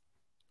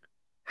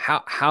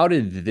 How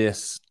did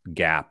this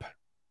gap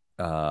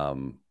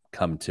come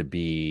to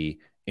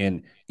be?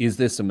 And is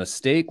this a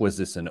mistake? Was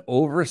this an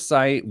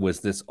oversight? Was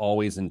this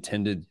always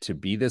intended to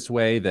be this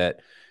way,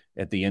 that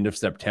at the end of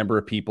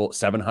September,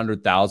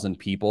 700,000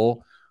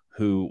 people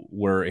who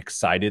were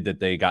excited that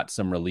they got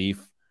some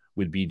relief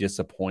would be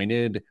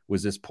disappointed?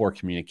 Was this poor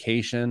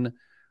communication?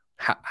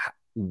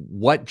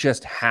 What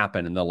just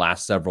happened in the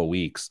last several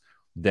weeks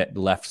that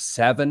left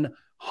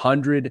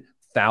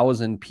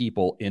 700,000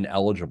 people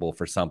ineligible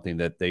for something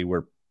that they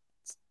were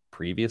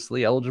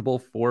previously eligible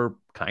for,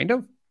 kind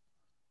of?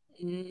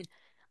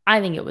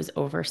 I think it was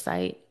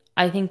oversight.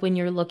 I think when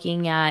you're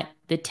looking at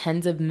the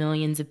tens of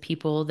millions of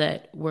people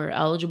that were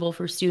eligible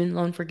for student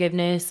loan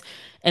forgiveness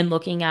and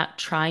looking at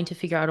trying to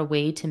figure out a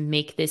way to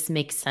make this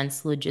make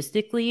sense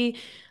logistically,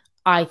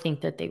 I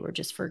think that they were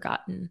just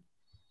forgotten.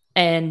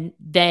 And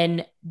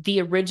then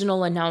the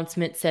original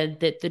announcement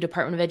said that the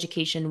Department of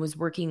Education was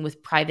working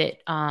with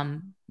private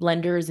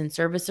lenders and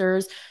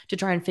servicers to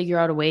try and figure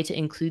out a way to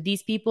include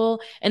these people.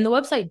 And the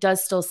website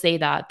does still say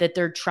that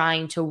they're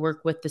trying to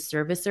work with the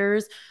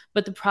servicers.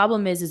 But the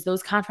problem is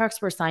those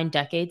contracts were signed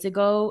decades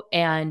ago.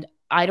 And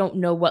I don't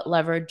know what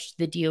leverage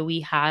the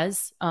DOE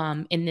has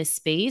in this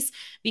space,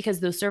 because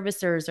those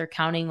servicers are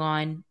counting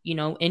on,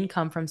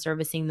 income from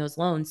servicing those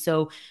loans.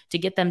 So to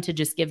get them to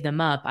just give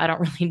them up, I don't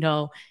really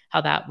know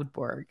how that would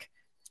work.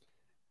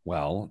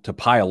 Well, to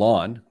pile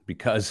on,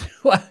 because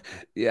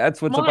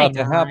that's what's about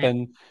to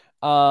happen.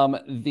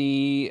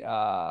 The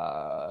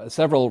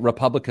several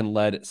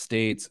Republican-led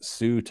states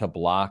sue to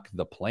block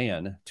the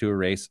plan to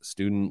erase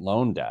student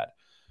loan debt.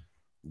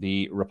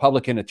 The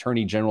Republican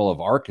Attorney General of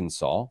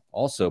Arkansas,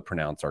 also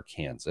pronounced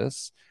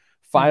Arkansas,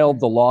 filed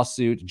the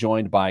lawsuit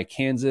joined by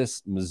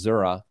Kansas,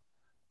 Missouri,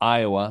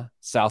 Iowa,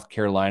 South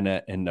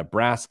Carolina, and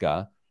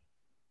Nebraska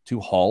to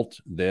halt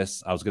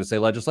this. I was going to say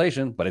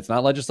legislation, but it's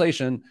not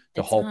legislation.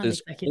 To halt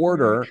this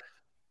order.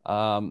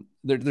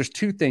 There's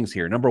two things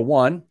here. Number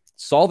one,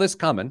 saw this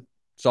coming.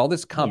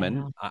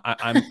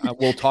 Yeah.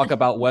 We'll talk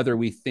about whether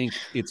we think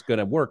it's going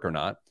to work or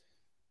not.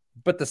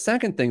 But the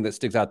second thing that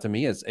sticks out to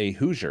me as a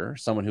Hoosier,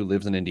 someone who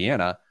lives in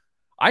Indiana,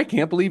 I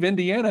can't believe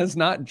Indiana has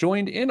not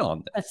joined in on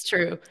this. That's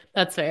true.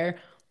 That's fair.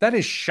 That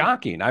is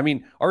shocking. I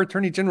mean, our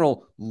Attorney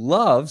General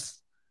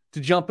loves to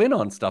jump in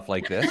on stuff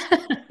like this.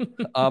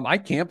 I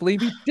can't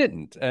believe he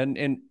didn't.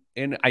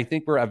 And I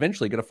think we're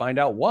eventually going to find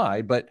out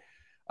why. But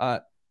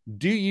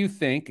do you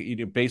think,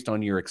 based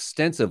on your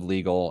extensive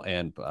legal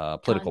and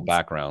political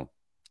background,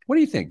 what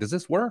do you think? Does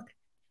this work?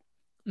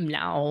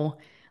 No,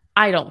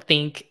 I don't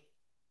think.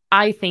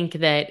 I think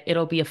that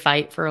it'll be a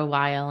fight for a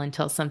while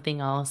until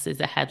something else is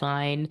a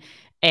headline.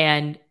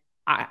 And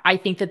I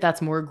think that that's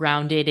more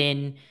grounded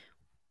in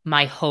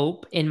my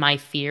hope, in my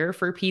fear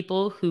for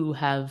people who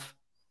have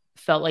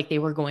felt like they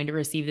were going to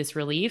receive this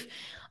relief.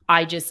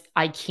 I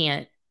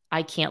can't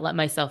let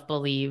myself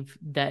believe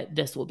that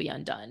this will be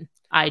undone.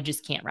 I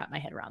just can't wrap my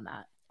head around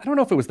that. I don't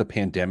know if it was the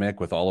pandemic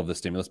with all of the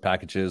stimulus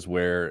packages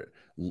where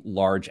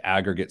large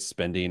aggregate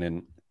spending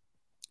and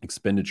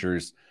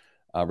expenditures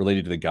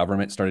related to the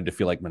government started to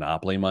feel like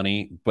monopoly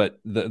money. But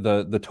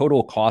the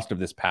total cost of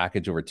this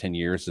package over 10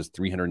 years is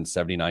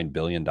 $379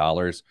 billion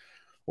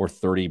or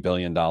 $30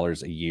 billion a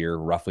year,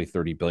 roughly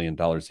 $30 billion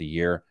a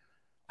year.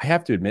 I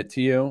have to admit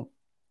to you,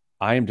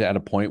 I am at a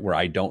point where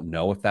I don't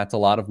know if that's a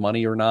lot of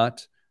money or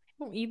not.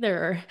 I don't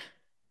either.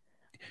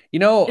 You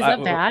know, is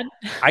that bad?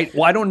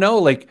 I don't know.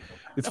 Like,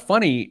 it's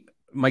funny.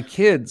 My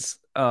kids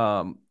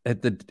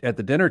at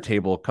the dinner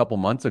table a couple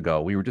months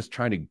ago, we were just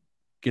trying to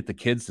get the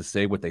kids to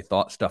say what they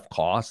thought stuff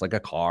costs, like a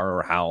car or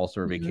a house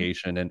or a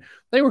vacation. And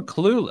they were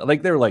clueless.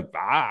 Like, they were like,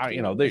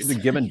 they're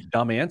giving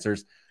dumb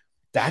answers.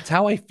 That's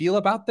how I feel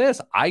about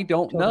this. I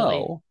don't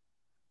know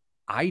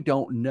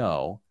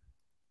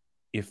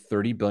if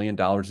 $30 billion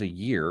a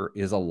year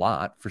is a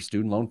lot for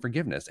student loan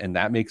forgiveness. And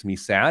that makes me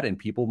sad. And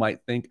people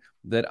might think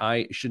that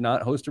I should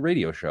not host a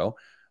radio show.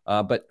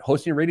 But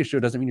hosting a radio show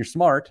doesn't mean you're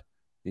smart.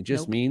 It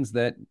just means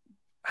that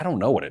I don't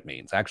know what it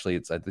means. Actually,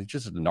 it's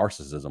just a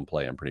narcissism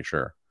play, I'm pretty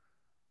sure.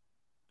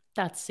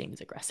 That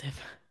seems aggressive.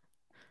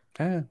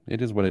 It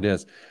is what it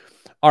is.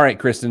 All right,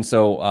 Kristen.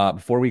 So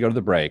before we go to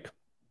the break,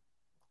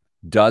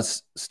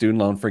 does student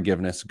loan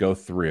forgiveness go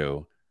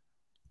through?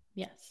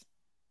 Yes.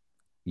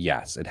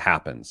 Yes, it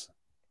happens.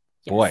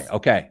 Yes. Boy,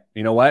 okay.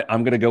 You know what?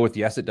 I'm going to go with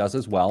yes, it does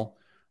as well.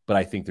 But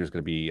I think there's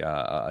going to be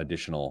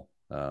additional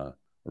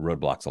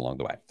roadblocks along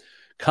the way.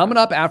 Coming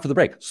up after the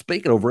break,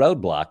 speaking of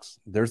roadblocks,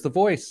 there's the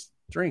voice.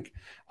 Drink.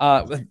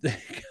 Coming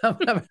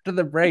up after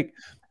the break,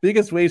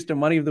 biggest waste of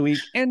money of the week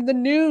and the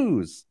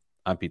news.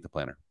 I'm Pete the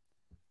Planner.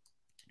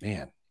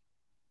 Man,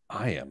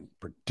 I am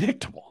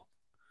predictable.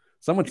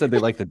 Someone said they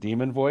like the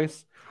demon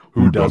voice.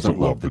 Who doesn't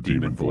love the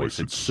demon voice?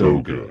 It's so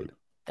good.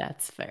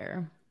 That's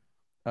fair.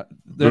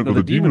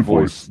 The demon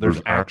voice,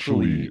 there's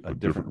actually a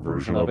different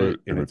version of it,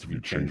 and it's if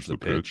you change the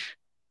pitch.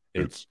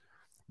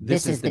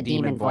 This is the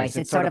demon voice.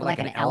 It's sort of like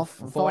an elf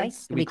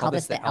voice. We call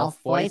this the elf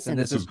voice. And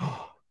this is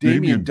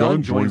Damian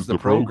Dunn joins the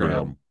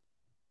program.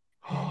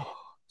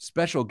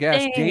 Special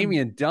guest,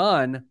 Damian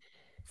Dunn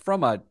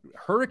from a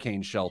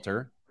hurricane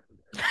shelter.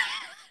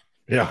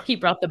 Yeah. He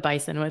brought the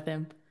bison with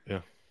him.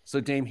 Yeah. So,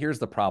 Dame, here's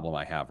the problem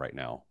I have right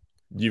now.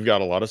 You've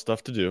got a lot of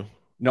stuff to do.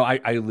 No,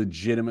 I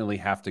legitimately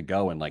have to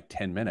go in like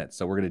 10 minutes.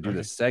 So we're going to do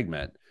this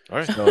segment. All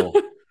right. So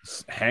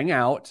hang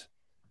out.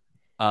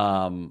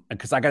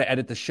 Because I got to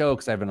edit the show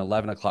because I have an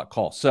 11 o'clock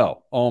call.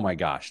 So, oh my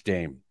gosh,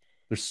 Dame,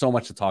 there's so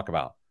much to talk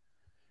about.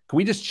 Can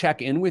we just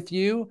check in with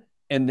you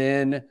and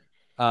then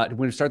when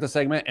we start the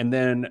segment and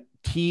then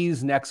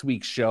tease next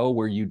week's show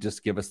where you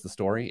just give us the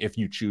story if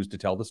you choose to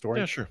tell the story?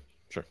 Yeah, sure.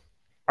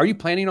 Are you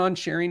planning on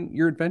sharing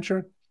your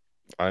adventure?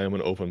 I am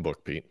an open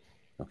book, Pete.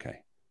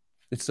 Okay.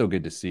 It's so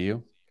good to see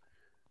you.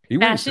 You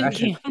wearing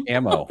Fashion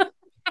camo.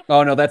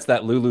 Oh, no, that's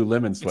that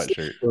Lululemon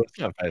sweatshirt. It's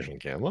not fashion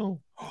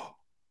camo.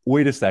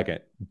 Wait a second.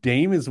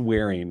 Dame is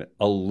wearing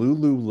a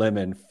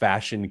Lululemon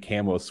fashion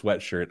camo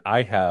sweatshirt.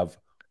 I have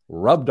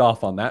rubbed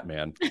off on that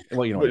man.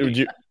 Well, you know what I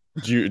mean.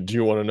 Do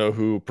you want to know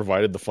who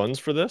provided the funds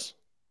for this?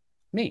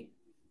 Me.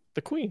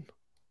 The Queen.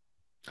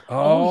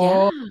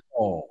 Oh.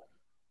 Yeah.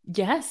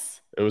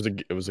 Yes. It was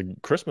a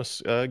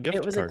Christmas gift.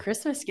 It was card. a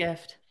Christmas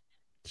gift.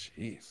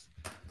 Jeez.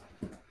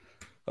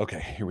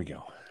 Okay, here we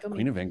go.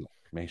 Queen of England.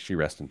 May she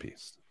rest in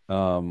peace.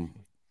 The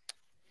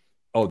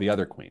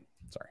other queen.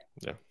 Sorry.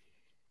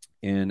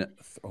 Yeah.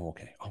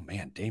 Okay. Oh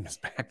man, Dame is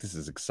back. This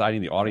is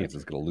exciting. The audience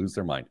is going to lose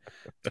their mind.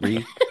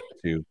 3,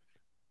 2,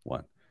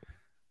 1.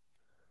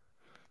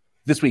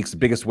 This week's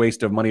biggest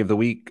waste of money of the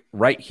week,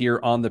 right here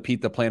on the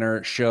Pete the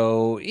Planner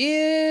show,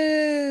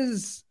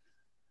 it's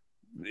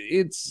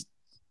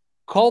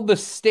called the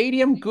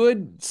Stadium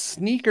Good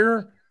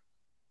Sneaker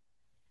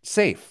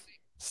Safe.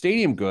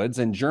 Stadium Goods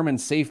and German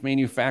safe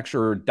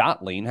manufacturer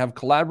Dotling have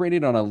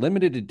collaborated on a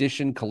limited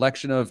edition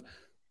collection of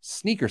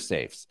sneaker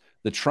safes.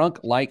 The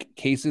trunk-like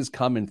cases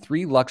come in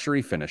 3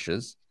 luxury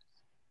finishes,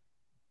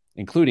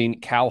 including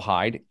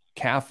cowhide,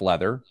 calf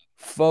leather,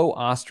 faux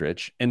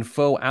ostrich, and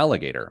faux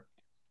alligator,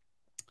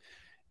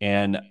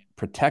 and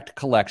protect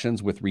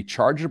collections with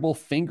rechargeable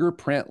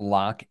fingerprint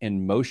lock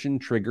and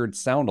motion-triggered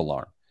sound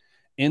alarm.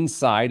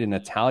 Inside, an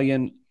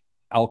Italian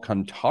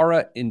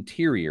Alcantara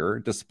interior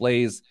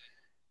displays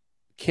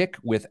kick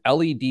with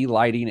LED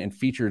lighting and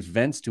features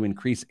vents to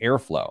increase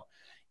airflow.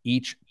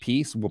 Each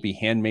piece will be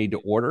handmade to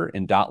order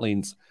in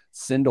Dotling's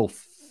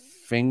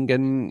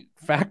Sindelfingen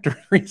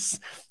factories,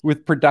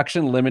 with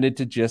production limited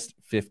to just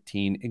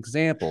 15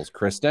 examples.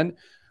 Kristen,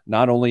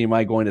 not only am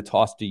I going to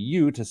toss to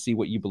you to see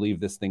what you believe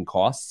this thing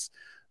costs,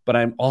 but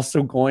I'm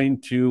also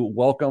going to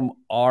welcome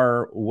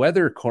our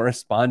weather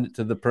correspondent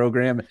to the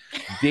program,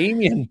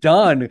 Damian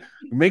Dunn,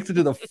 who makes it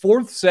to the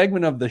 4th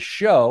segment of the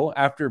show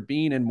after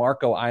being in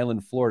Marco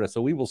Island, Florida.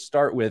 So we will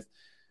start with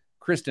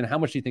Kristen. How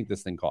much do you think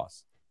this thing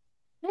costs?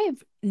 I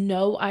have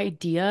no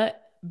idea,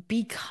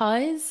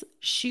 because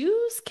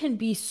shoes can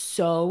be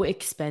so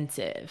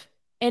expensive.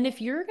 And if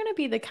you're going to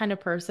be the kind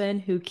of person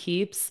who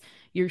keeps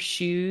your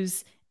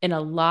shoes in a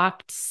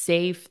locked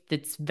safe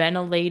that's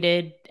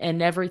ventilated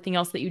and everything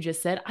else that you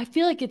just said, I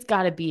feel like it's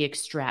got to be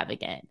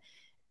extravagant.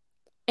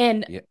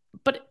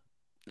 But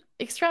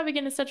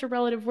extravagant is such a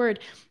relative word.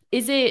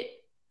 Is it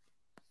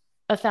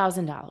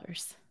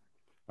 $1,000?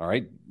 All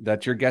right.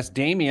 That's your guess.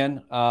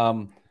 Damian,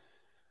 what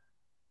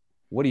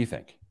do you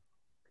think?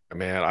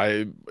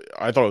 Man,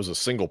 I thought it was a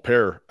single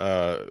pair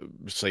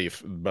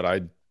safe, but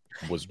I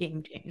was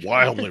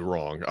wildly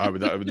wrong.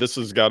 This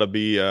has got to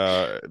be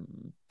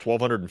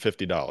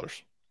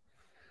 $1,250.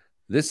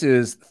 This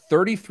is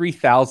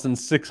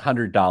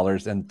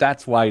 $33,600, and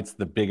that's why it's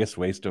the biggest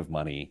waste of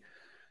money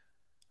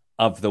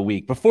of the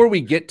week. Before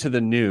we get to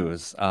the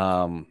news,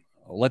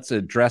 let's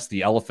address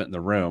the elephant in the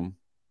room.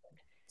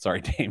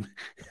 Sorry, Dame.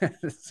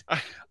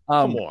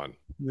 Come on.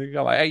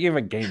 I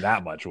haven't gained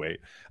that much weight.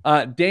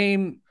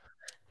 Dame,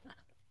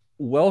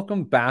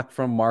 welcome back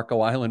from Marco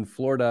Island,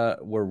 Florida.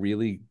 We're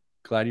really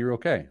glad you're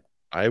okay.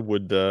 I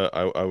would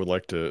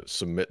like to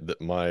submit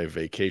that my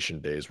vacation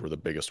days were the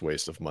biggest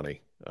waste of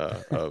money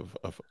of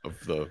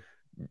the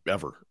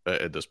ever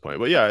at this point.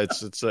 But yeah,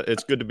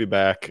 it's good to be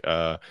back.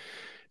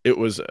 It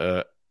was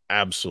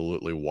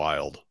absolutely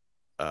wild.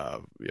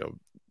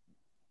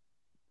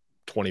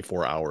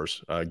 24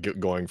 hours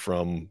going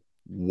from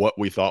what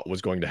we thought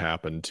was going to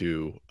happen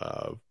to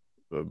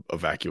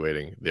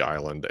evacuating the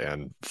island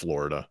and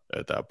Florida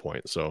at that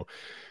point. So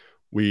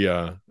we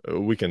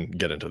can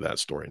get into that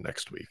story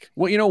next week.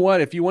 Well, you know what?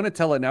 If you want to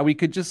tell it now, we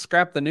could just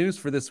scrap the news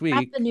for this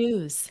week.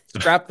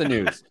 Scrap the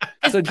news.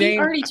 So Pete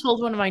already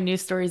told one of my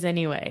news stories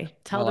anyway.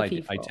 Tell the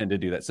people. I tend to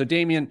do that. So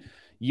Damian,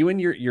 you and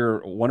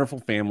your wonderful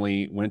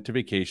family went to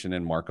vacation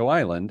in Marco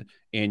Island,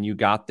 and you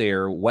got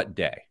there what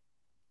day?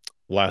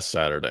 Last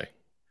Saturday.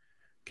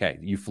 Okay.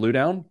 You flew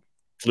down?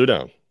 Flew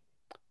down.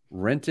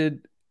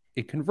 Rented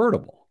a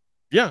convertible.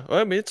 Yeah,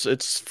 I mean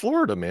it's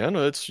Florida, man.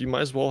 You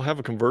might as well have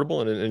a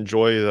convertible and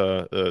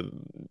enjoy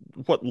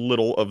what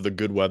little of the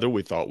good weather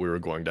we thought we were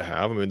going to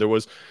have. I mean, there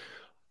was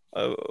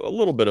a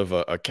little bit of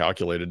a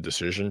calculated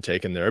decision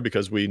taken there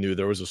because we knew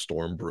there was a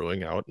storm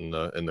brewing out in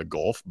the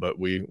Gulf, but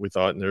we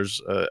thought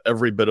there's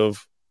every bit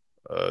of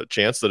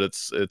chance that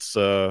it's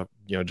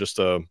just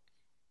a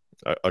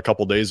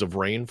couple days of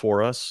rain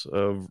for us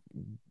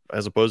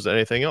as opposed to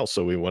anything else.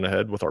 So we went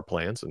ahead with our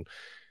plans and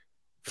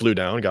flew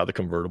down, got the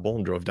convertible,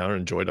 and drove down and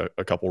enjoyed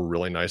a couple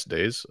really nice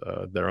days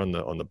there on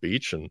the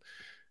beach. And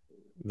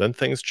then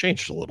things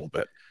changed a little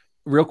bit.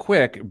 Real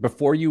quick,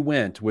 before you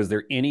went, was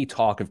there any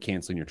talk of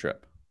canceling your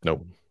trip?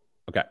 No.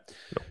 Okay.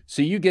 No.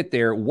 So you get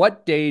there.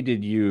 What day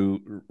did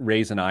you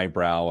raise an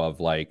eyebrow of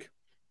like,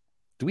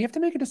 do we have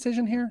to make a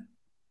decision here?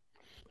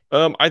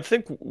 I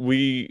think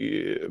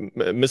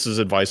Mrs.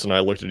 Advice and I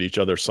looked at each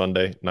other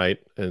Sunday night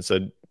and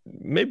said,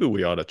 maybe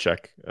we ought to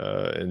check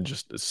and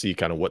just see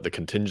kind of what the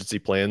contingency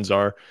plans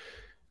are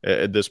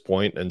at this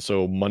point. And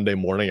so Monday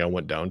morning, I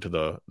went down to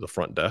the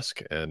front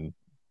desk and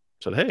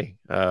said, hey,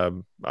 I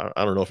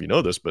don't know if you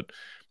know this, but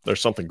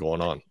there's something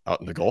going on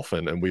out in the Gulf,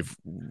 and we've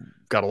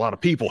got a lot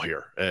of people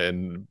here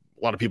and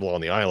a lot of people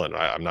on the island.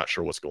 I'm not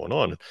sure what's going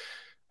on.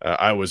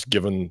 I was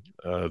given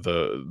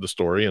the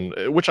story,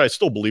 and which I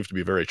still believe to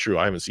be very true.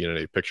 I haven't seen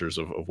any pictures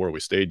of where we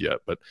stayed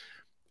yet, but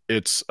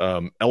it's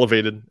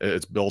elevated.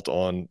 It's built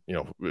on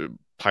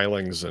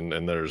pilings,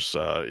 and there's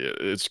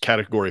it's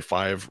category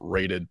 5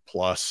 rated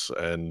plus,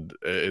 and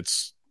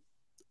it's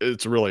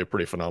really a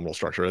pretty phenomenal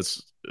structure.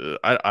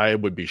 I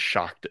would be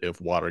shocked if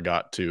water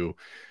got to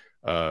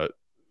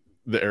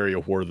the area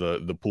where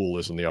the pool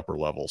is in the upper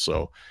level.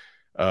 So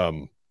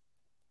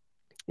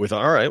we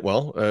thought, all right,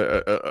 well,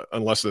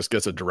 unless this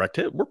gets a direct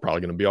hit, we're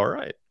probably going to be all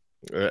right.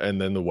 And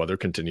then the weather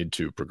continued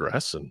to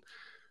progress, and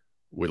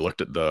we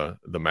looked at the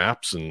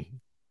maps and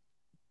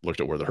looked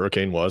at where the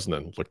hurricane was, and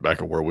then looked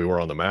back at where we were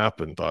on the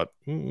map and thought,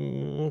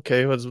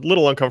 okay, it was a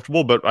little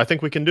uncomfortable, but I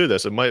think we can do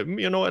this. It might,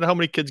 and how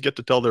many kids get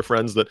to tell their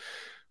friends that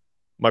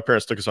my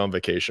parents took us on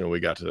vacation and we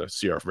got to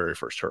see our very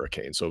first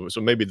hurricane. So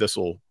maybe this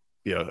will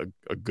be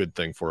a good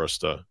thing for us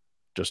to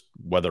just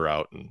weather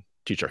out and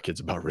teach our kids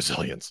about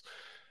resilience.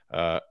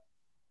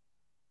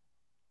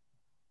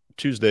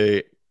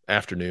 Tuesday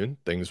afternoon,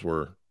 things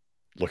were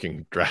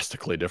looking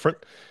drastically different.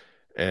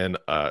 And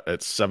at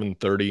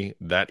 7:30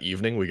 that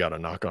evening, we got a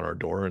knock on our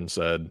door and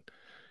said,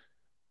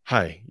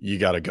 hi, you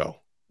got to go.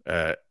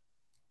 The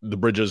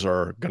bridges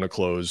are going to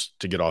close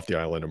to get off the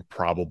island in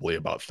probably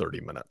about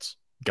 30 minutes.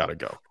 Got to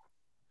go.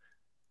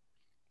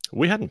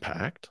 We hadn't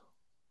packed.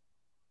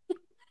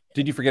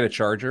 Did you forget a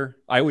charger?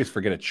 I always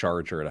forget a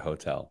charger at a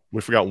hotel.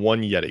 We forgot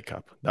one Yeti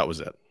cup. That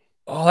was it.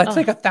 Oh, that's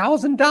like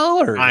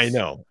 $1,000. I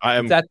know.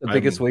 Is that the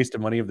biggest waste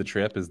of money of the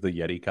trip is the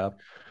Yeti cup?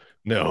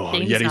 No,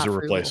 Yetis are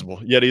replaceable.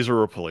 Yetis are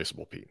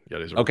replaceable, Pete.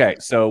 Yetis are okay,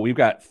 replaceable. So we've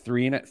got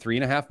three and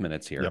a half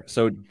minutes here. Yep.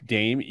 So,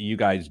 Dame, you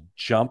guys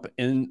jump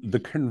in the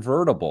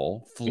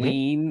convertible,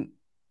 fleeing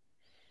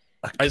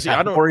a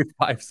Category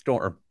 5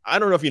 storm. I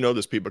don't know if you know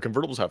this, Pete, but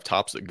convertibles have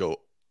tops that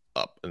go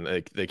up, and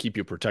they keep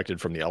you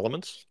protected from the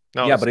elements.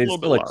 Now, yeah, but it's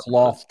still a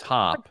cloth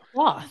top.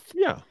 Cloth.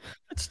 Yeah,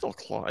 it's still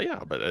cloth. Yeah,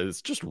 but it's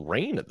just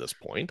rain at this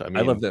point. I mean,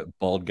 I love that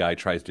bald guy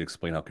tries to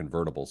explain how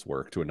convertibles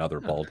work to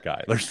another bald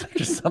guy. There's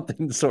just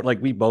something sort of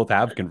like we both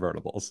have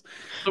convertibles.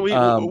 So we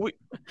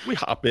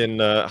hop in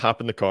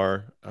the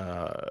car,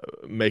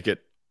 make it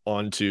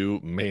onto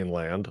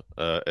mainland,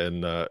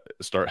 and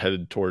start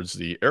headed towards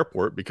the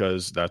airport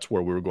because that's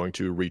where we were going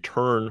to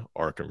return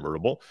our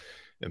convertible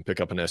and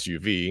pick up an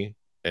SUV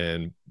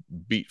and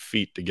beat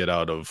feet to get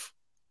out of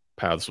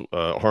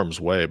harm's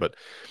way. But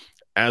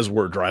as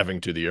we're driving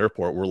to the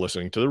airport, we're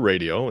listening to the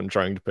radio and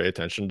trying to pay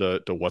attention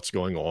to what's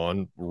going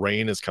on.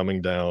 Rain is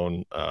coming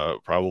down,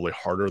 probably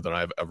harder than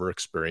I've ever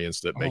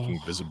experienced it,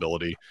 making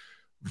visibility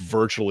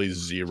virtually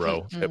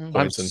zero at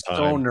points in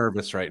time. I'm so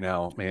nervous right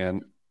now, man.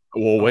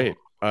 Well, wait.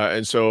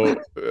 And so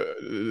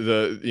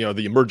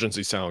the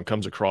emergency sound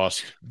comes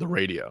across the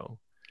radio.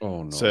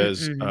 Oh no!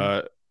 Says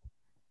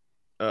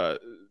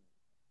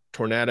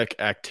tornadic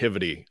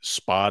activity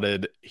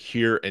spotted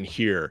here and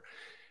here.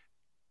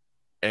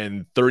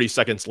 And 30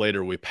 seconds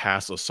later, we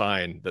pass a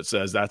sign that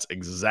says that's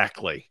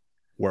exactly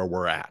where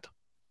we're at.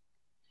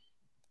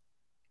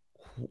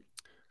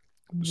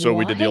 So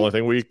we did the only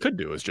thing we could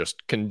do is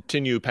just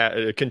continue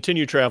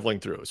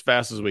traveling through as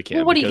fast as we can.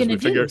 Well, what are you going to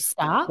do?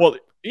 Stop? Well,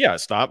 yeah,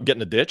 stop, get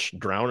in a ditch,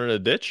 drown in a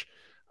ditch.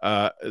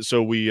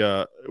 So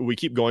we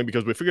keep going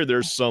because we figured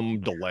there's some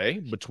delay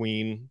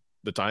between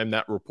the time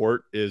that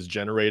report is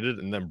generated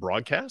and then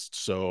broadcast.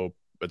 So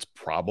it's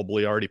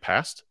probably already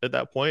passed at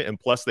that point. And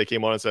plus they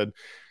came on and said,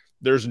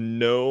 there's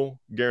no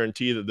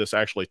guarantee that this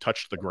actually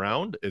touched the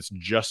ground. It's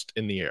just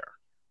in the air.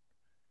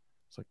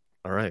 It's like,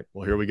 all right,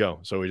 well, here we go.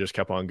 So we just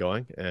kept on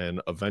going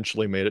and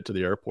eventually made it to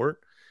the airport.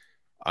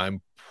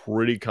 I'm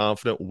pretty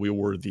confident we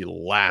were the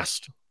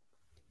last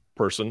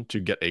person to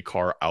get a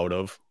car out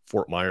of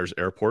Fort Myers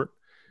Airport.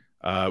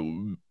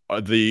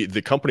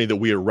 The company that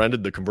we had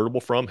rented the convertible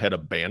from had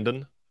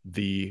abandoned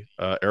the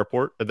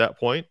airport at that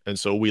point, and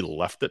so we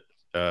left it.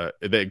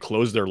 They had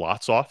closed their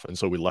lots off, and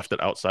so we left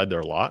it outside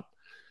their lot.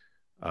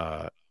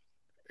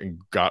 And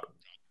got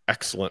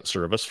excellent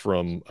service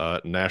from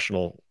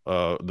National,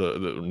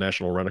 the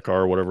National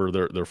Rent-A-Car, whatever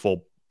their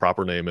full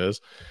proper name is.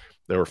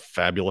 They were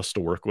fabulous to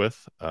work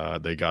with.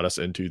 They got us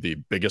into the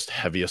biggest,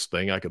 heaviest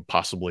thing I could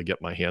possibly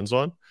get my hands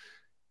on,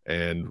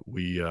 and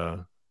we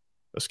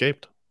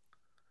escaped.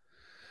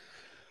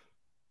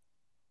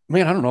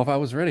 Man, I don't know if I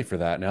was ready for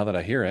that now that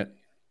I hear it.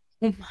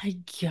 Oh my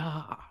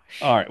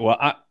gosh. All right. Well,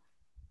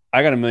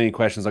 I got a million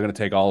questions. I'm going to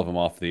take all of them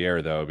off the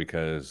air, though,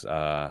 because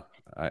I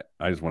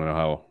just want to know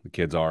how the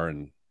kids are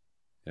and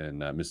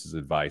Mrs.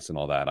 Advice and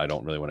all that. I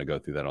don't really want to go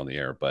through that on the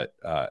air. But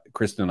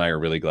Kristen and I are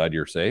really glad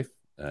you're safe,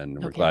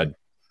 and we're glad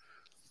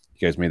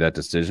you guys made that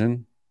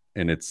decision.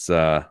 And it's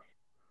I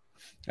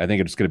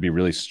think it's going to be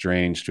really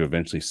strange to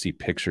eventually see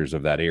pictures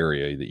of that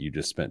area that you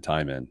just spent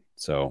time in.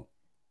 So.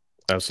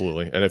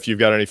 Absolutely. And if you've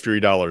got any free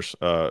dollars,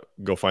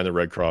 go find the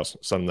Red Cross,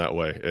 send them that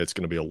way. It's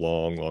going to be a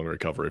long, long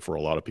recovery for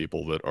a lot of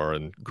people that are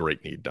in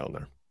great need down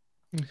there.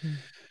 Mm-hmm.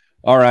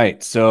 All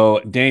right. So,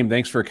 Dame,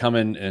 thanks for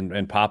coming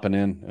and popping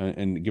in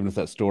and giving us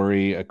that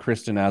story.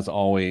 Kristen, as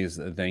always,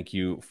 thank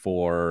you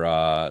for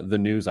the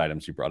news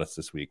items you brought us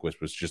this week, which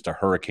was just a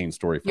hurricane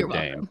story from You're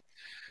Dame.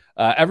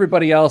 welcome.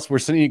 Everybody else, we're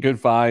sending you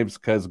good vibes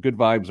because good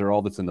vibes are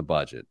all that's in the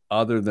budget.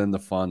 Other than the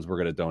funds we're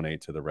going to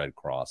donate to the Red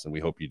Cross, and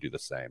we hope you do the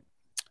same.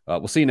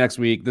 We'll see you next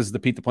week. This is the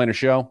Pete the Planner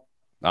Show.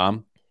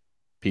 I'm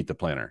Pete the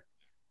Planner.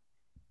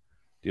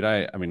 Dude,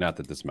 I mean, not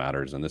that this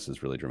matters, and this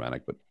is really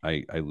dramatic, but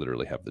I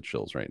literally have the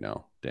chills right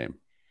now, Dame.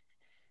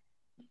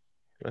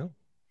 Well,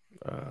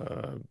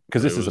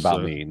 because this is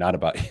about me, not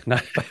about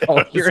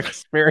your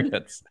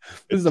experience.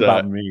 This is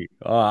about me.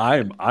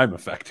 I'm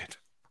affected.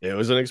 It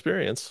was an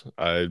experience.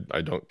 I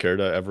don't care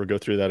to ever go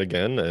through that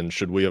again. And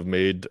should we have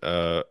made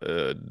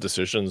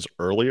decisions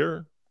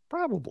earlier?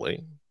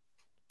 Probably.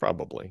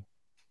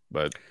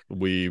 But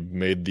we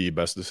made the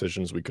best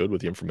decisions we could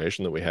with the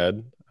information that we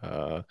had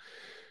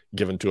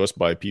given to us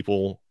by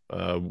people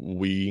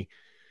we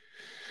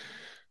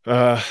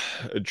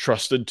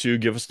trusted to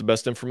give us the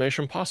best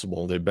information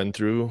possible. They've been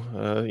through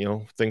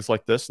things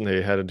like this, and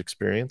they had an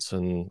experience.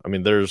 And I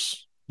mean,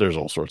 there's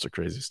all sorts of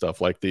crazy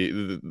stuff. Like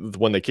the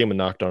when they came and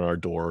knocked on our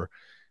door,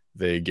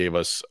 they gave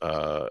us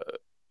a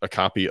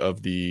copy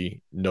of the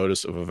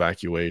notice of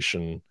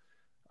evacuation,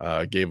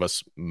 gave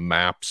us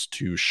maps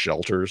to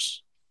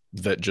shelters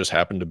that just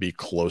happened to be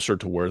closer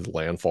to where the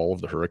landfall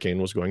of the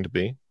hurricane was going to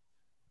be.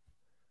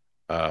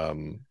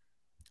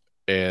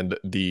 And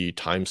the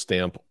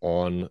timestamp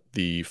on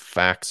the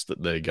fax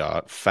that they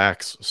got,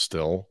 fax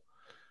still,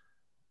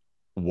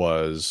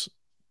 was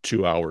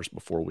 2 hours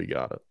before we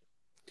got it.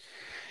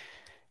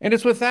 And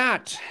it's with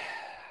that,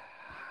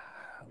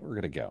 we're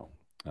going to go.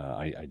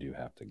 I do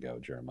have to go,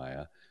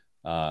 Jeremiah.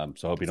 So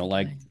I hope you don't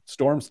like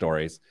storm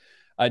stories.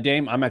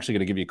 Dame, I'm actually going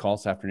to give you a call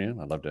this afternoon.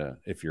 I'd love to,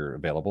 if you're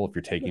available, if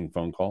you're taking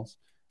phone calls.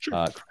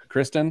 Sure.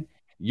 Kristen,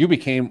 you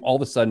became all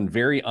of a sudden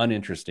very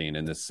uninteresting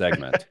in this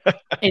segment.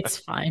 It's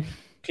fine.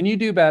 Can you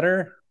do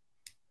better?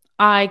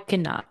 I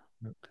cannot.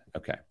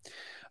 Okay.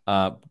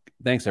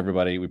 Thanks,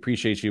 everybody. We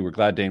appreciate you. We're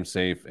glad Dame's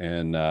safe,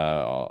 and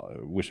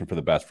wishing for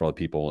the best for all the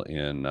people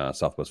in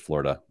Southwest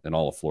Florida and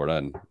all of Florida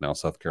and now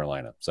South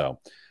Carolina. So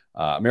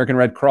American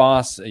Red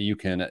Cross, you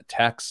can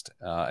text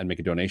and make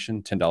a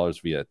donation,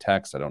 $10 via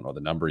text. I don't know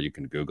the number. You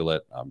can Google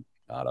it. I'm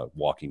not a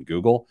walking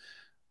Google.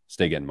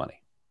 Stay getting money.